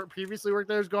that's previously worked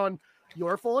there has gone,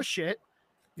 you're full of shit.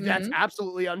 That's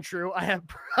absolutely untrue. I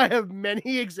have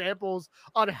many examples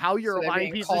on how you're a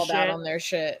lying piece of shit. Out on their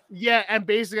shit. Yeah, and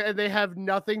basically, and they have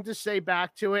nothing to say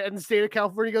back to it. And the state of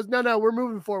California goes, no, we're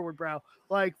moving forward, bro.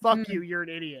 Like, fuck you, you're an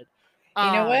idiot.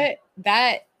 You know what?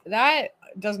 That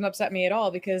doesn't upset me at all,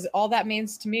 because all that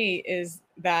means to me is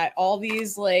that all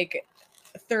these like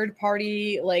third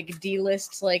party like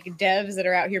D-list like devs that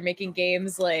are out here making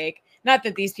games, like, not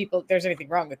that these people, there's anything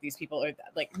wrong with these people, or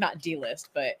like not D-list,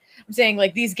 but I'm saying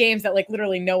like these games that like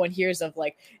literally no one hears of,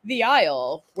 like The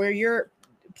Isle, where you're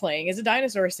playing as a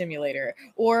dinosaur simulator,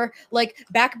 or like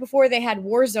back before they had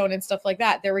Warzone and stuff like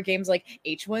that, there were games like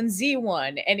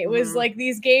H1Z1, and it was like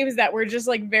these games that were just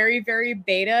like very, very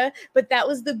beta, but that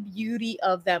was the beauty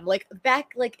of them. Like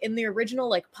back like in the original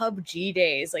like PUBG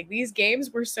days, like these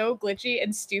games were so glitchy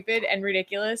and stupid and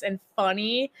ridiculous and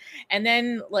funny, and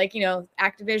then like, you know,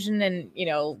 Activision and, you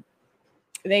know,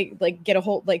 they like get a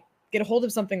hold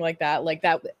of something like that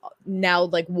now,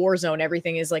 like Warzone,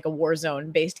 everything is like a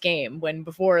Warzone based game, when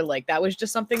before like that was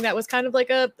just something that was kind of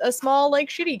like a small like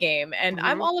shitty game. And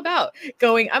I'm all about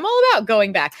going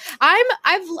back.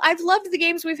 I've loved the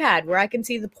games we've had where I can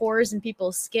see the pores in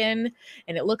people's skin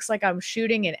and it looks like I'm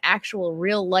shooting an actual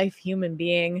real life human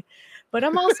being. But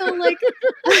I'm also like,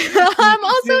 I'm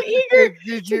also eager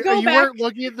to go back. You weren't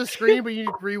looking at the screen, but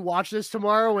you rewatch this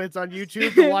tomorrow when it's on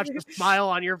YouTube to watch the smile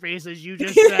on your face as you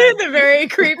just said. the very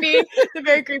creepy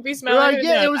smile. Like,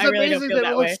 yeah, it was really amazing that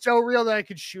it looks so real that I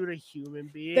could shoot a human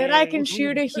being.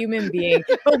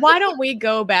 But why don't we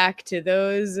go back to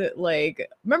those, like,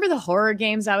 remember the horror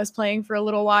games I was playing for a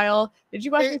little while? Did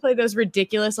you watch me play those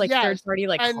ridiculous, like, third-party,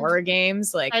 like, horror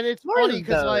games? Like, and it's funny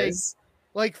because,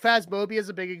 like Phasmophobia is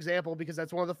a big example, because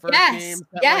that's one of the first games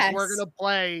that like, we're gonna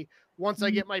play once I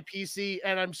get my PC,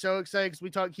 and I'm so excited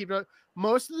because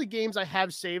most of the games I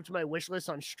have saved to my wish list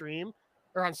on Steam,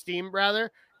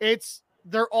 rather.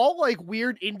 They're all like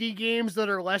weird indie games that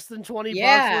are less than $20.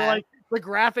 Where, like, the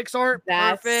graphics aren't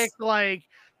perfect. Like,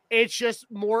 it's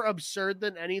just more absurd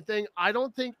than anything. I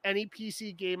don't think any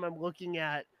PC game I'm looking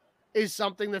at is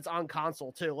something that's on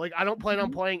console too. Like, I don't plan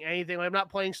on playing anything. Like, I'm not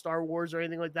playing Star Wars or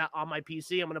anything like that on my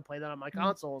PC. I'm going to play that on my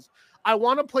consoles. I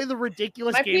want to play the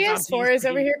ridiculous games on PC. My PS4 is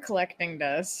over here collecting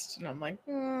dust, and I'm like,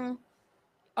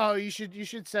 Oh, you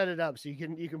should set it up so you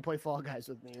can play Fall Guys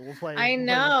with me. We'll play. I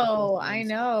know. I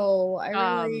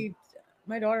really.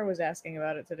 My daughter was asking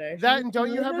about it today.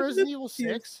 Don't you have Resident Evil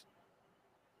 6?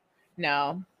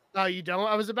 No. Oh, you don't?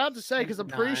 I was about to say, because I'm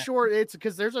pretty sure it's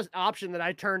because there's an option that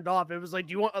I turned off. It was like,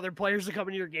 do you want other players to come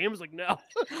into your game? I was like, no.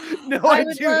 No, I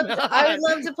would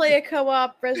love to play a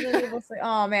co-op Resident Evil 6.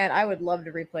 Oh, man, I would love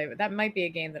to replay it. That might be a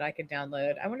game that I could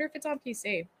download. I wonder if it's on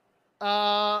PC.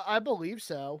 I believe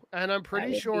so, and I'm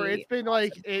pretty sure it's been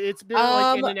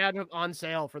awesome. Like in and out of on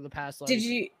sale for the past. Like, did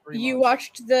you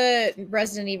watched the new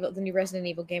Resident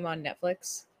Evil game on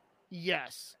Netflix?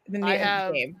 Yes, the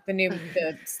new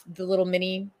the little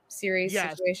mini series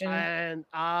situation, and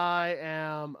I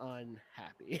am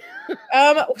unhappy.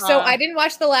 So I didn't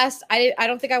watch the last. I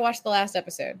don't think I watched the last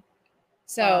episode.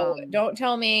 So don't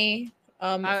tell me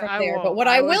from there. But what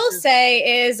I will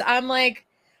say is, I'm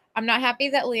not happy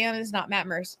that Leon is not Matt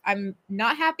Mercer. I'm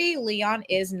not happy Leon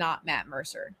is not Matt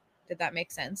Mercer. Did that make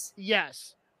sense?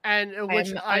 Yes, and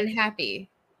which I'm unhappy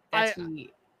that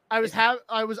I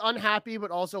was unhappy,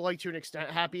 but also like to an extent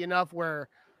happy enough where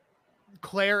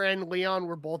Claire and Leon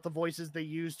were both the voices they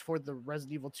used for the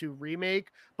Resident Evil 2 remake,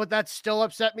 but that still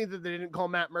upset me that they didn't call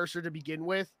Matt Mercer to begin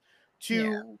with,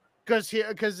 because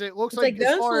it looks It's like as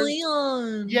that's far as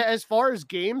Leon. yeah, as far as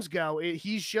games go,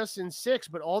 he's just in 6,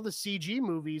 but all the CG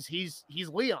movies, he's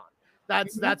Leon.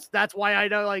 That's why I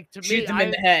know, like, to Shoot me, them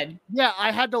in the head. yeah,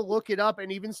 I had to look it up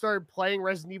and even started playing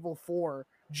Resident Evil 4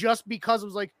 just because it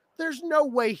was like, there's no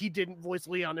way he didn't voice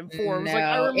Leon in 4. It was like,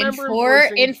 I remember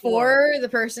in 4, the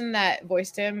person that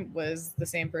voiced him was the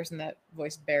same person that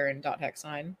voiced Baron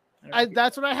 .Hexine.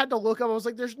 That's what I had to look up. I was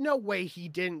like, there's no way he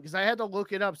didn't, because I had to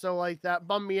look it up. So like that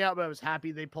bummed me out, but I was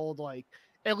happy they pulled, like,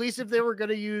 at least if they were going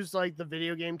to use like the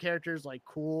video game characters, like,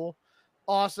 cool,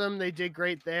 awesome. They did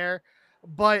great there.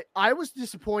 But I was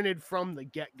disappointed from the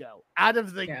get-go, out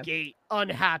of the gate,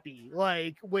 unhappy,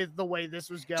 like, with the way this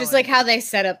was going. Just like how they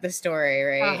set up the story,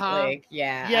 right? Like,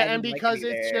 yeah, and because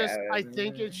it's just, I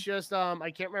think it's just, I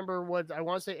can't remember what, I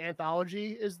want to say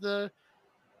Anthology is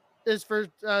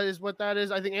what that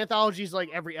is. I think Anthology is like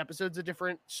every episode's a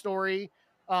different story.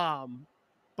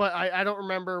 But I don't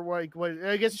remember what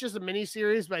I guess it's just a mini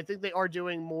series, but I think they are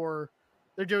doing more.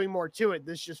 They're doing more to it.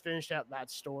 This just finished out that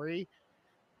story.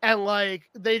 And like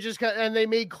they just and they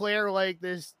made Claire like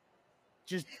this,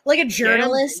 just like a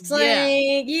journalist. Like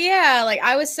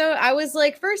I was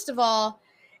like, first of all,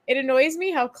 it annoys me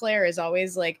how Claire is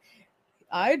always like,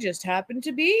 I just happened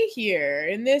to be here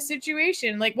in this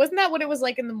situation. Like, wasn't that what it was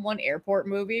like in the one airport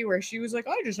movie where she was like,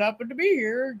 I just happened to be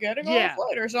here getting on a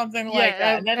flight or something like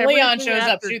that. And then Leon shows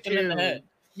up, shoots him in the head.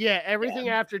 Yeah, everything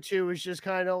after 2 is just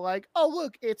kind of like, oh,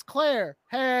 look, it's Claire.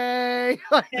 Hey.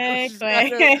 Like, hey,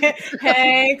 Claire.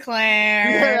 Hey, Claire.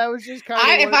 Yeah, that was just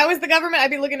kind of if I was the government, I'd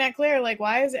be looking at Claire like,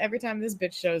 why is it every time this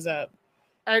bitch shows up?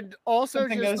 And also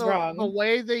something just goes wrong. The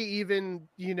way they even,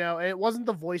 and it wasn't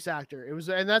the voice actor. It was,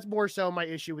 and that's more so my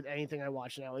issue with anything I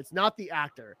watch now. It's not the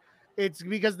actor. It's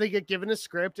because they get given a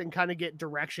script and kind of get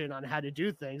direction on how to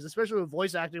do things, especially with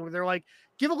voice acting, where they're like,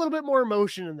 give a little bit more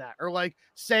emotion in that, or like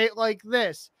say it like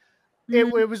this.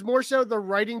 Mm-hmm. It was more so the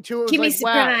writing to it. Was Keep like, me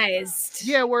surprised.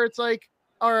 Wow. Yeah, where it's like,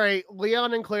 all right,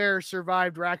 Leon and Claire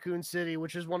survived Raccoon City,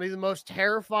 which is one of the most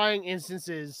terrifying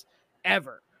instances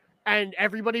ever. And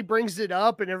everybody brings it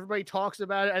up and everybody talks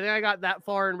about it. I think I got that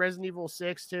far in Resident Evil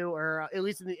 6 too, or at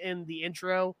least in the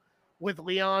intro with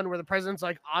Leon, where the president's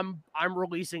like, I'm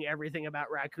releasing everything about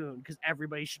Raccoon because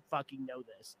everybody should fucking know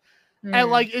this.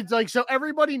 And like, it's like, so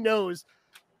everybody knows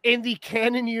in the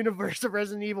canon universe of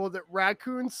Resident Evil that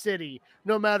Raccoon City,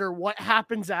 no matter what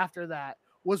happens after that,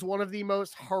 was one of the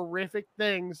most horrific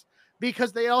things,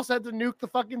 because they also had to nuke the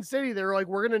fucking city. They were like,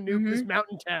 we're going to nuke this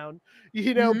mountain town,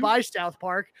 by South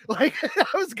Park. Like, that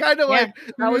was kind of like,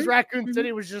 that was Raccoon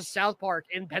City was just South Park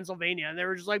in Pennsylvania. And they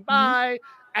were just like, bye,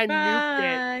 and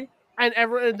nuked it.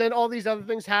 And then all these other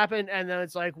things happened. And then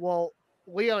it's like, well,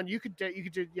 Leon, you could maybe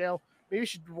you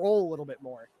should roll a little bit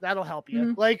more. That'll help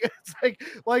you. Like, it's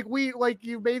like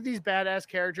you made these badass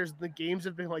characters, and the games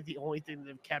have been like the only thing that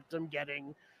have kept them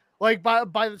getting. Like, by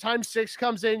the time 6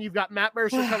 comes in, you've got Matt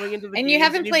Mercer coming into the game. And you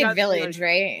haven't played Village,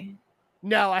 right?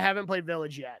 No, I haven't played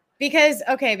Village yet. Because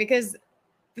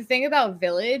the thing about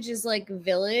Village is like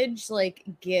Village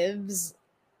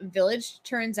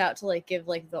turns out to like give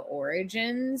like the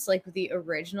origins, like the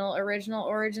original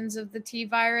origins of the T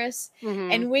virus.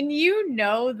 And when you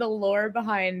know the lore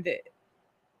behind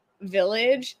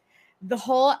Village, the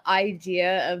whole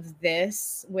idea of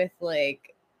this with like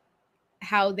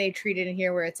how they treat it in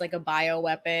here, where it's like a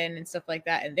bioweapon and stuff like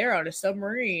that, and they're on a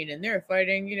submarine and they're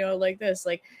fighting, like this,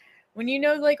 like when you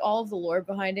know like all of the lore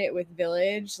behind it with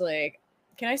Village, like,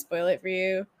 can I spoil it for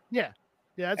you? Yeah,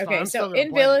 that's okay. Fine. So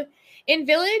in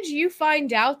Village, you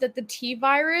find out that the T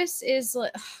virus is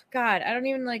like, God, I don't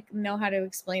even like know how to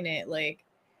explain it. Like,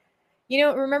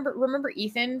 remember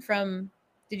Ethan from?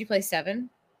 Did you play 7?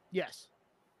 Yes.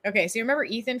 Okay, so you remember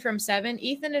Ethan from 7?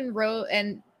 Ethan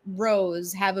and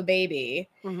Rose have a baby,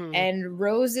 and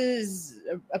Rose is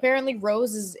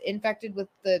infected with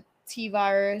the T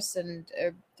virus, and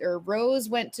or Rose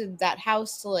went to that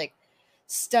house to like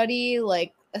study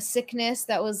like a sickness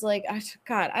that was like,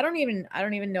 God, I don't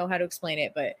even know how to explain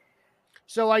it, but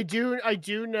so I do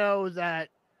know that.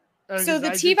 So the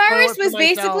T virus was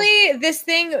basically this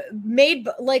thing made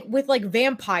like with like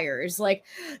vampires, like.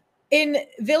 In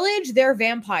Village, they're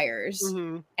vampires,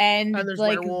 and there's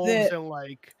like werewolves and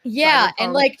like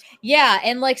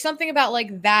and like something about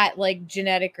like that, like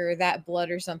genetic or that blood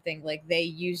or something. Like they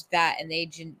used that, and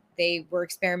they were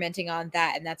experimenting on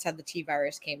that, and that's how the T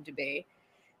virus came to be.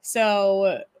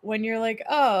 So when you're like,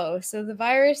 oh, so the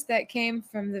virus that came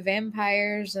from the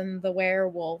vampires and the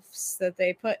werewolves that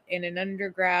they put in an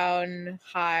underground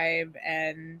hive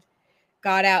and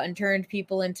got out and turned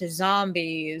people into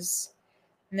zombies.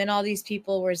 And then all these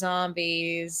people were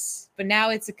zombies. But now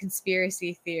it's a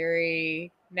conspiracy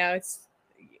theory. Now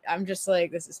I'm just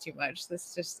like, this is too much.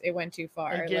 It went too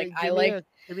far. Give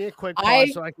me a quick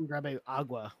pause so I can grab a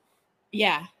agua.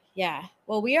 Yeah.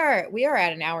 Well, we are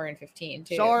at an hour and 15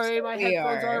 too. Sorry, so my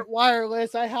headphones aren't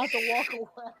wireless. I have to walk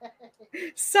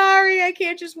away. Sorry, I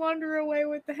can't just wander away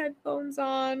with the headphones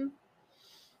on.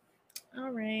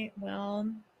 All right. Well,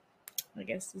 I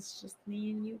guess it's just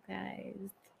me and you guys.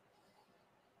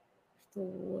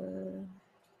 So,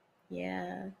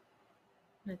 yeah. I'm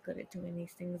not good at doing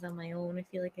these things on my own. I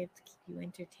feel like I have to keep you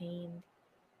entertained.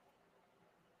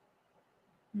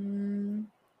 I'm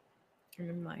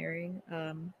admiring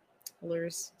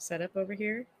Lur's setup over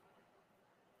here.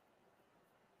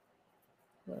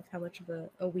 Love how much of a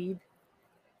weeb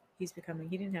he's becoming.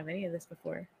 He didn't have any of this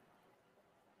before.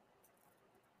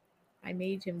 I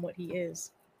made him what he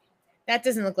is. That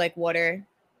doesn't look like water.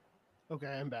 Okay,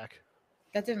 I'm back.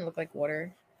 That didn't look like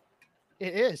water.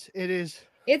 It is.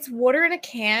 It's water in a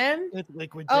can? It's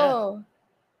liquid death. Oh.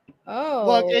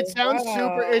 Look, it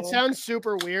sounds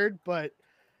super weird, but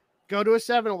go to a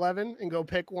 7-Eleven and go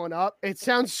pick one up. It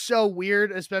sounds so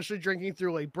weird, especially drinking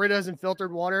through like Britas and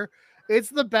filtered water. It's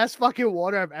the best fucking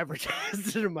water I've ever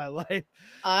tasted in my life.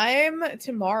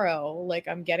 Tomorrow,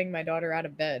 I'm getting my daughter out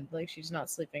of bed. Like, she's not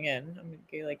sleeping in. I'm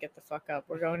gonna like get the fuck up.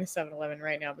 We're going to 7-Eleven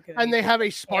right now because they have a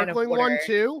sparkling one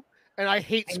too. And I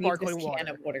hate sparkling water. Can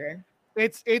of water.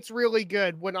 It's really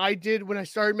good. When I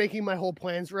started making my whole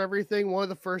plans for everything, one of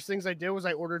the first things I did was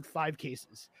I ordered 5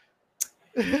 cases.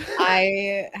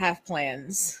 I have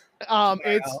plans.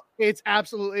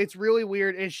 It's really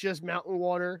weird. It's just mountain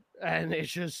water and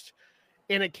it's just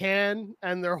in a can,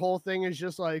 and their whole thing is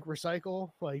just like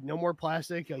recycle, like no more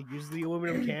plastic, like use the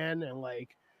aluminum can, and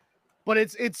like, but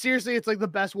it's seriously, it's like the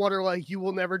best water. Like, you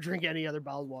will never drink any other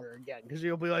bottled water again because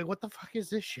you'll be like, what the fuck is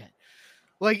this shit?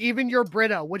 Like, even your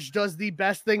Brita, which does the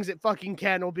best things it fucking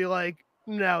can, will be like,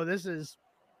 no,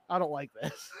 I don't like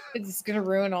this. It's gonna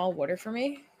ruin all water for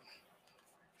me.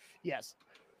 Yes.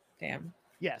 Damn.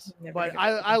 Yes, but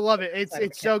I love it.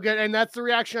 It's so good, and that's the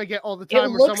reaction I get all the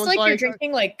time. It looks like you're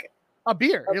drinking like a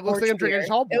beer. It looks like I'm drinking a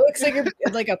tall beer. It looks like you're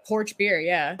like a porch beer.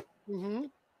 Yeah.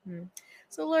 Mm-hmm.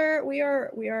 So, Lur, we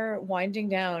are winding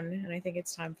down, and I think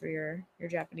it's time for your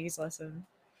Japanese lesson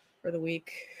for the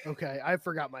week. Okay, I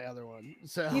forgot my other one.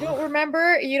 So you don't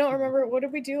remember? What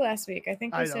did we do last week? I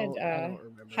think we said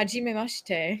Hajime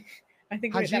Mashite. I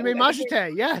think Hajime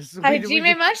Mashite. Yes.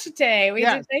 Hajime Mashite. We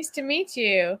did nice to meet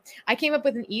you. I came up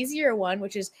with an easier one,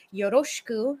 which is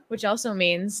Yoroshiku, which also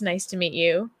means nice to meet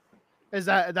you.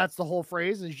 That's the whole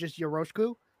phrase? Is just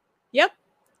Yoroshiku? Yep.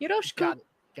 Yoroshiku.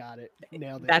 Got it.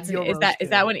 Nailed it. Is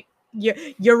that when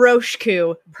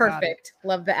Yoroshiku. Perfect.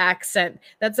 Love the accent.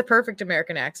 That's the perfect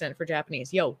American accent for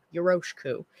Japanese. Yo,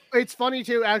 Yoroshiku. It's funny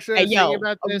too, actually.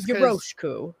 About this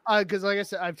Yoroshiku. Because like I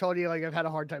said, I've told you, like, I've had a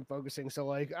hard time focusing. So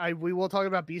like we will talk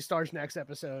about Beastars next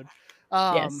episode.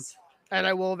 Yes. And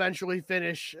I will eventually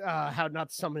finish How Not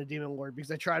to Summon a Demon Lord,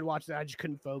 because I tried watching that. I just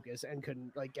couldn't focus and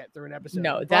couldn't like get through an episode.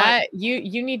 No,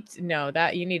 you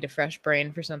need a fresh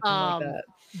brain for something like that.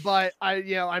 But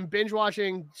I'm binge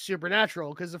watching Supernatural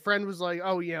because a friend was like,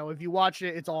 "Oh, if you watch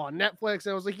it, it's all on Netflix."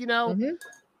 And I was like,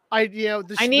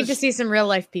 I need to see some real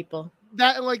life people.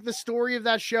 That, like, the story of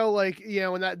that show, like,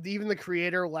 and that even the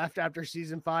creator left after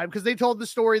season 5 because they told the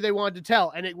story they wanted to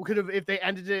tell, and it could have, if they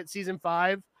ended it at season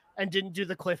 5 and didn't do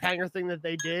the cliffhanger thing that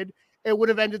they did, it would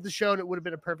have ended the show and it would have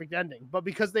been a perfect ending. But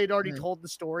because they'd already told the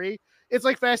story, it's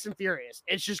like Fast and Furious.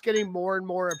 It's just getting more and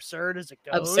more absurd as it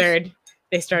goes. Absurd.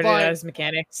 They started out as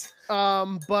mechanics.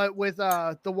 But with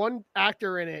the one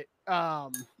actor in it,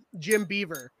 Jim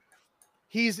Beaver,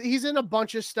 he's in a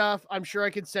bunch of stuff. I'm sure I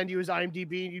could send you his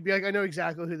IMDb and you'd be like, I know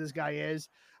exactly who this guy is.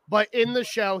 But in the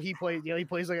show, he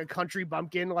plays like a country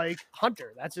bumpkin, like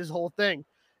hunter. That's his whole thing.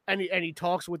 And he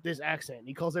talks with this accent.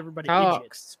 He calls everybody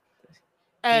idiots.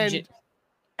 And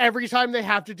every time they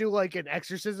have to do like an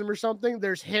exorcism or something,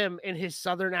 there's him in his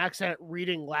southern accent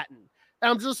reading Latin.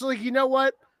 And I'm just like, you know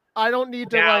what? I don't need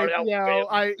to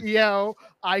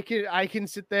I can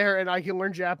sit there and I can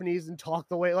learn Japanese and talk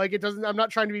the way, like, it doesn't, I'm not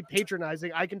trying to be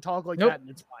patronizing. I can talk like that and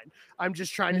it's fine. I'm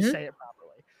just trying to say it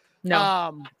properly.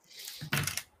 No.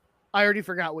 I already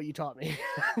forgot what you taught me.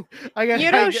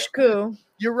 Yoroshiku.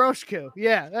 Yoroshiku.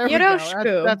 Yeah. There Yoroshiku. We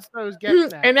go. That's what I was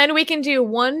getting at. And then we can do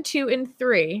 1, 2, and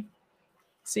 3.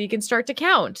 So you can start to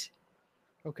count.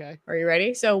 Okay. Are you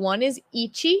ready? So 1 is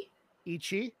Ichi.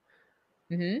 Ichi.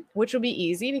 Which will be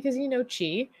easy because you know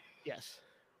chi. Yes.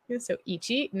 So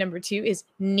Ichi. Number 2 is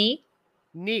Ni.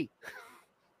 Ni.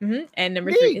 And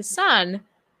number 3 is San.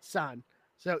 San.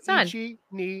 So San. Ichi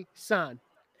ni San.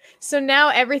 So now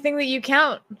everything that you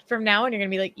count from now on, you're gonna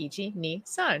be like Ichi ni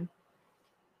San.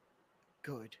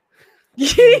 Good. You're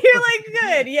like,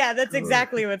 good. Yeah, that's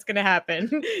exactly what's gonna happen.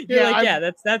 You're Yeah, like,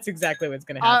 yeah, that's exactly what's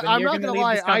gonna happen. I'm You're not gonna gonna leave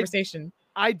lie, this conversation.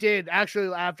 I did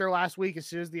actually after last week, as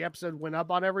soon as the episode went up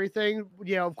on everything,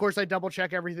 of course I double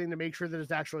check everything to make sure that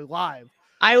it's actually live.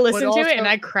 I listen But to it and also-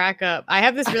 I crack up. I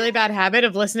have this really bad habit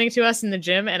of listening to us in the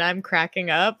gym and I'm cracking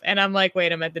up and I'm like,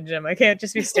 wait, I'm at the gym. I can't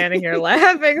just be standing here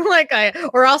laughing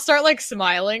or I'll start like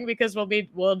smiling because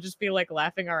we'll just be like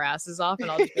laughing our asses off and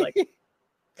I'll just be like,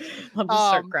 I'll just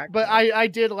start cracking But up. I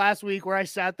did last week where I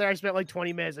sat there, I spent like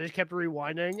 20 minutes. I just kept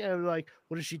rewinding and like,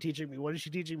 what is she teaching me? What is she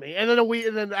teaching me? And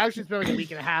then actually spent like a week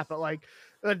and a half, but like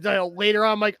later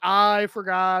on, I'm like, I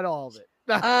forgot all of it.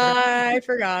 I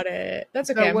forgot it. That's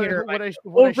okay. So I'm here to what remind I- you.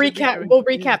 what I We'll should be recap. doing We'll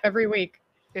recap every week.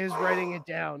 is writing it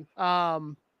down.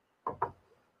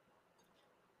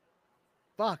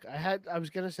 Fuck, I was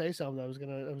gonna say something. I was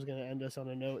gonna end us on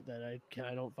a note that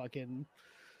I don't fucking.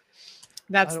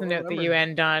 That's I the don't note that you remember.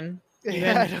 end on. You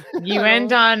Yeah, end, you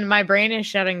end on my brain is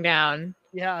shutting down.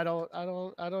 Yeah, I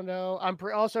don't know. I'm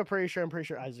also pretty sure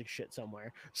Isaac shit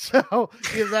somewhere. So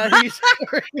that he's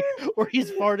or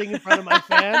he's farting in front of my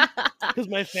fan because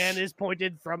my fan is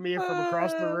pointed from me from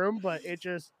across the room, but I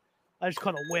just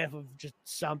caught a whiff of just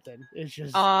something. It's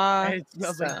just it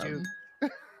smells like Duke.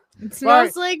 It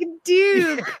smells like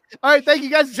Duke. All right, thank you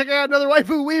guys for checking out another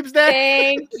Waifu Weebs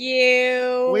Day. Thank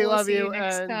you. We We'll love see you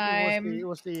next and time.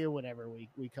 we'll see you whenever we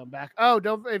come back. Oh,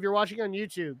 if you're watching on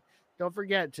YouTube, don't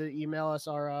forget to email us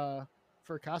our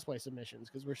for cosplay submissions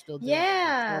because we're still doing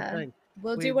Yeah.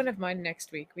 We'll do one of mine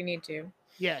next week. We need to.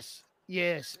 Yes,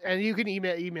 and you can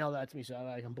email that to me so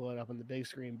I can blow it up on the big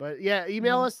screen. But yeah,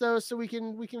 email us though so we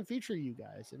can feature you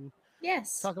guys and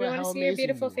yes, talk we about want how to see your amazing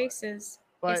beautiful you are. faces.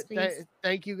 But Yes,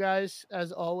 thank you guys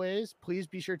as always. Please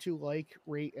be sure to like,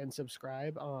 rate, and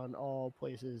subscribe on all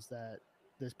places that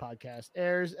this podcast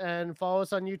airs, and follow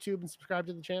us on YouTube and subscribe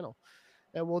to the channel.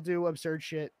 And we'll do absurd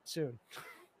shit soon.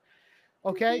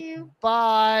 Okay,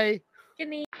 bye. Good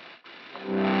night.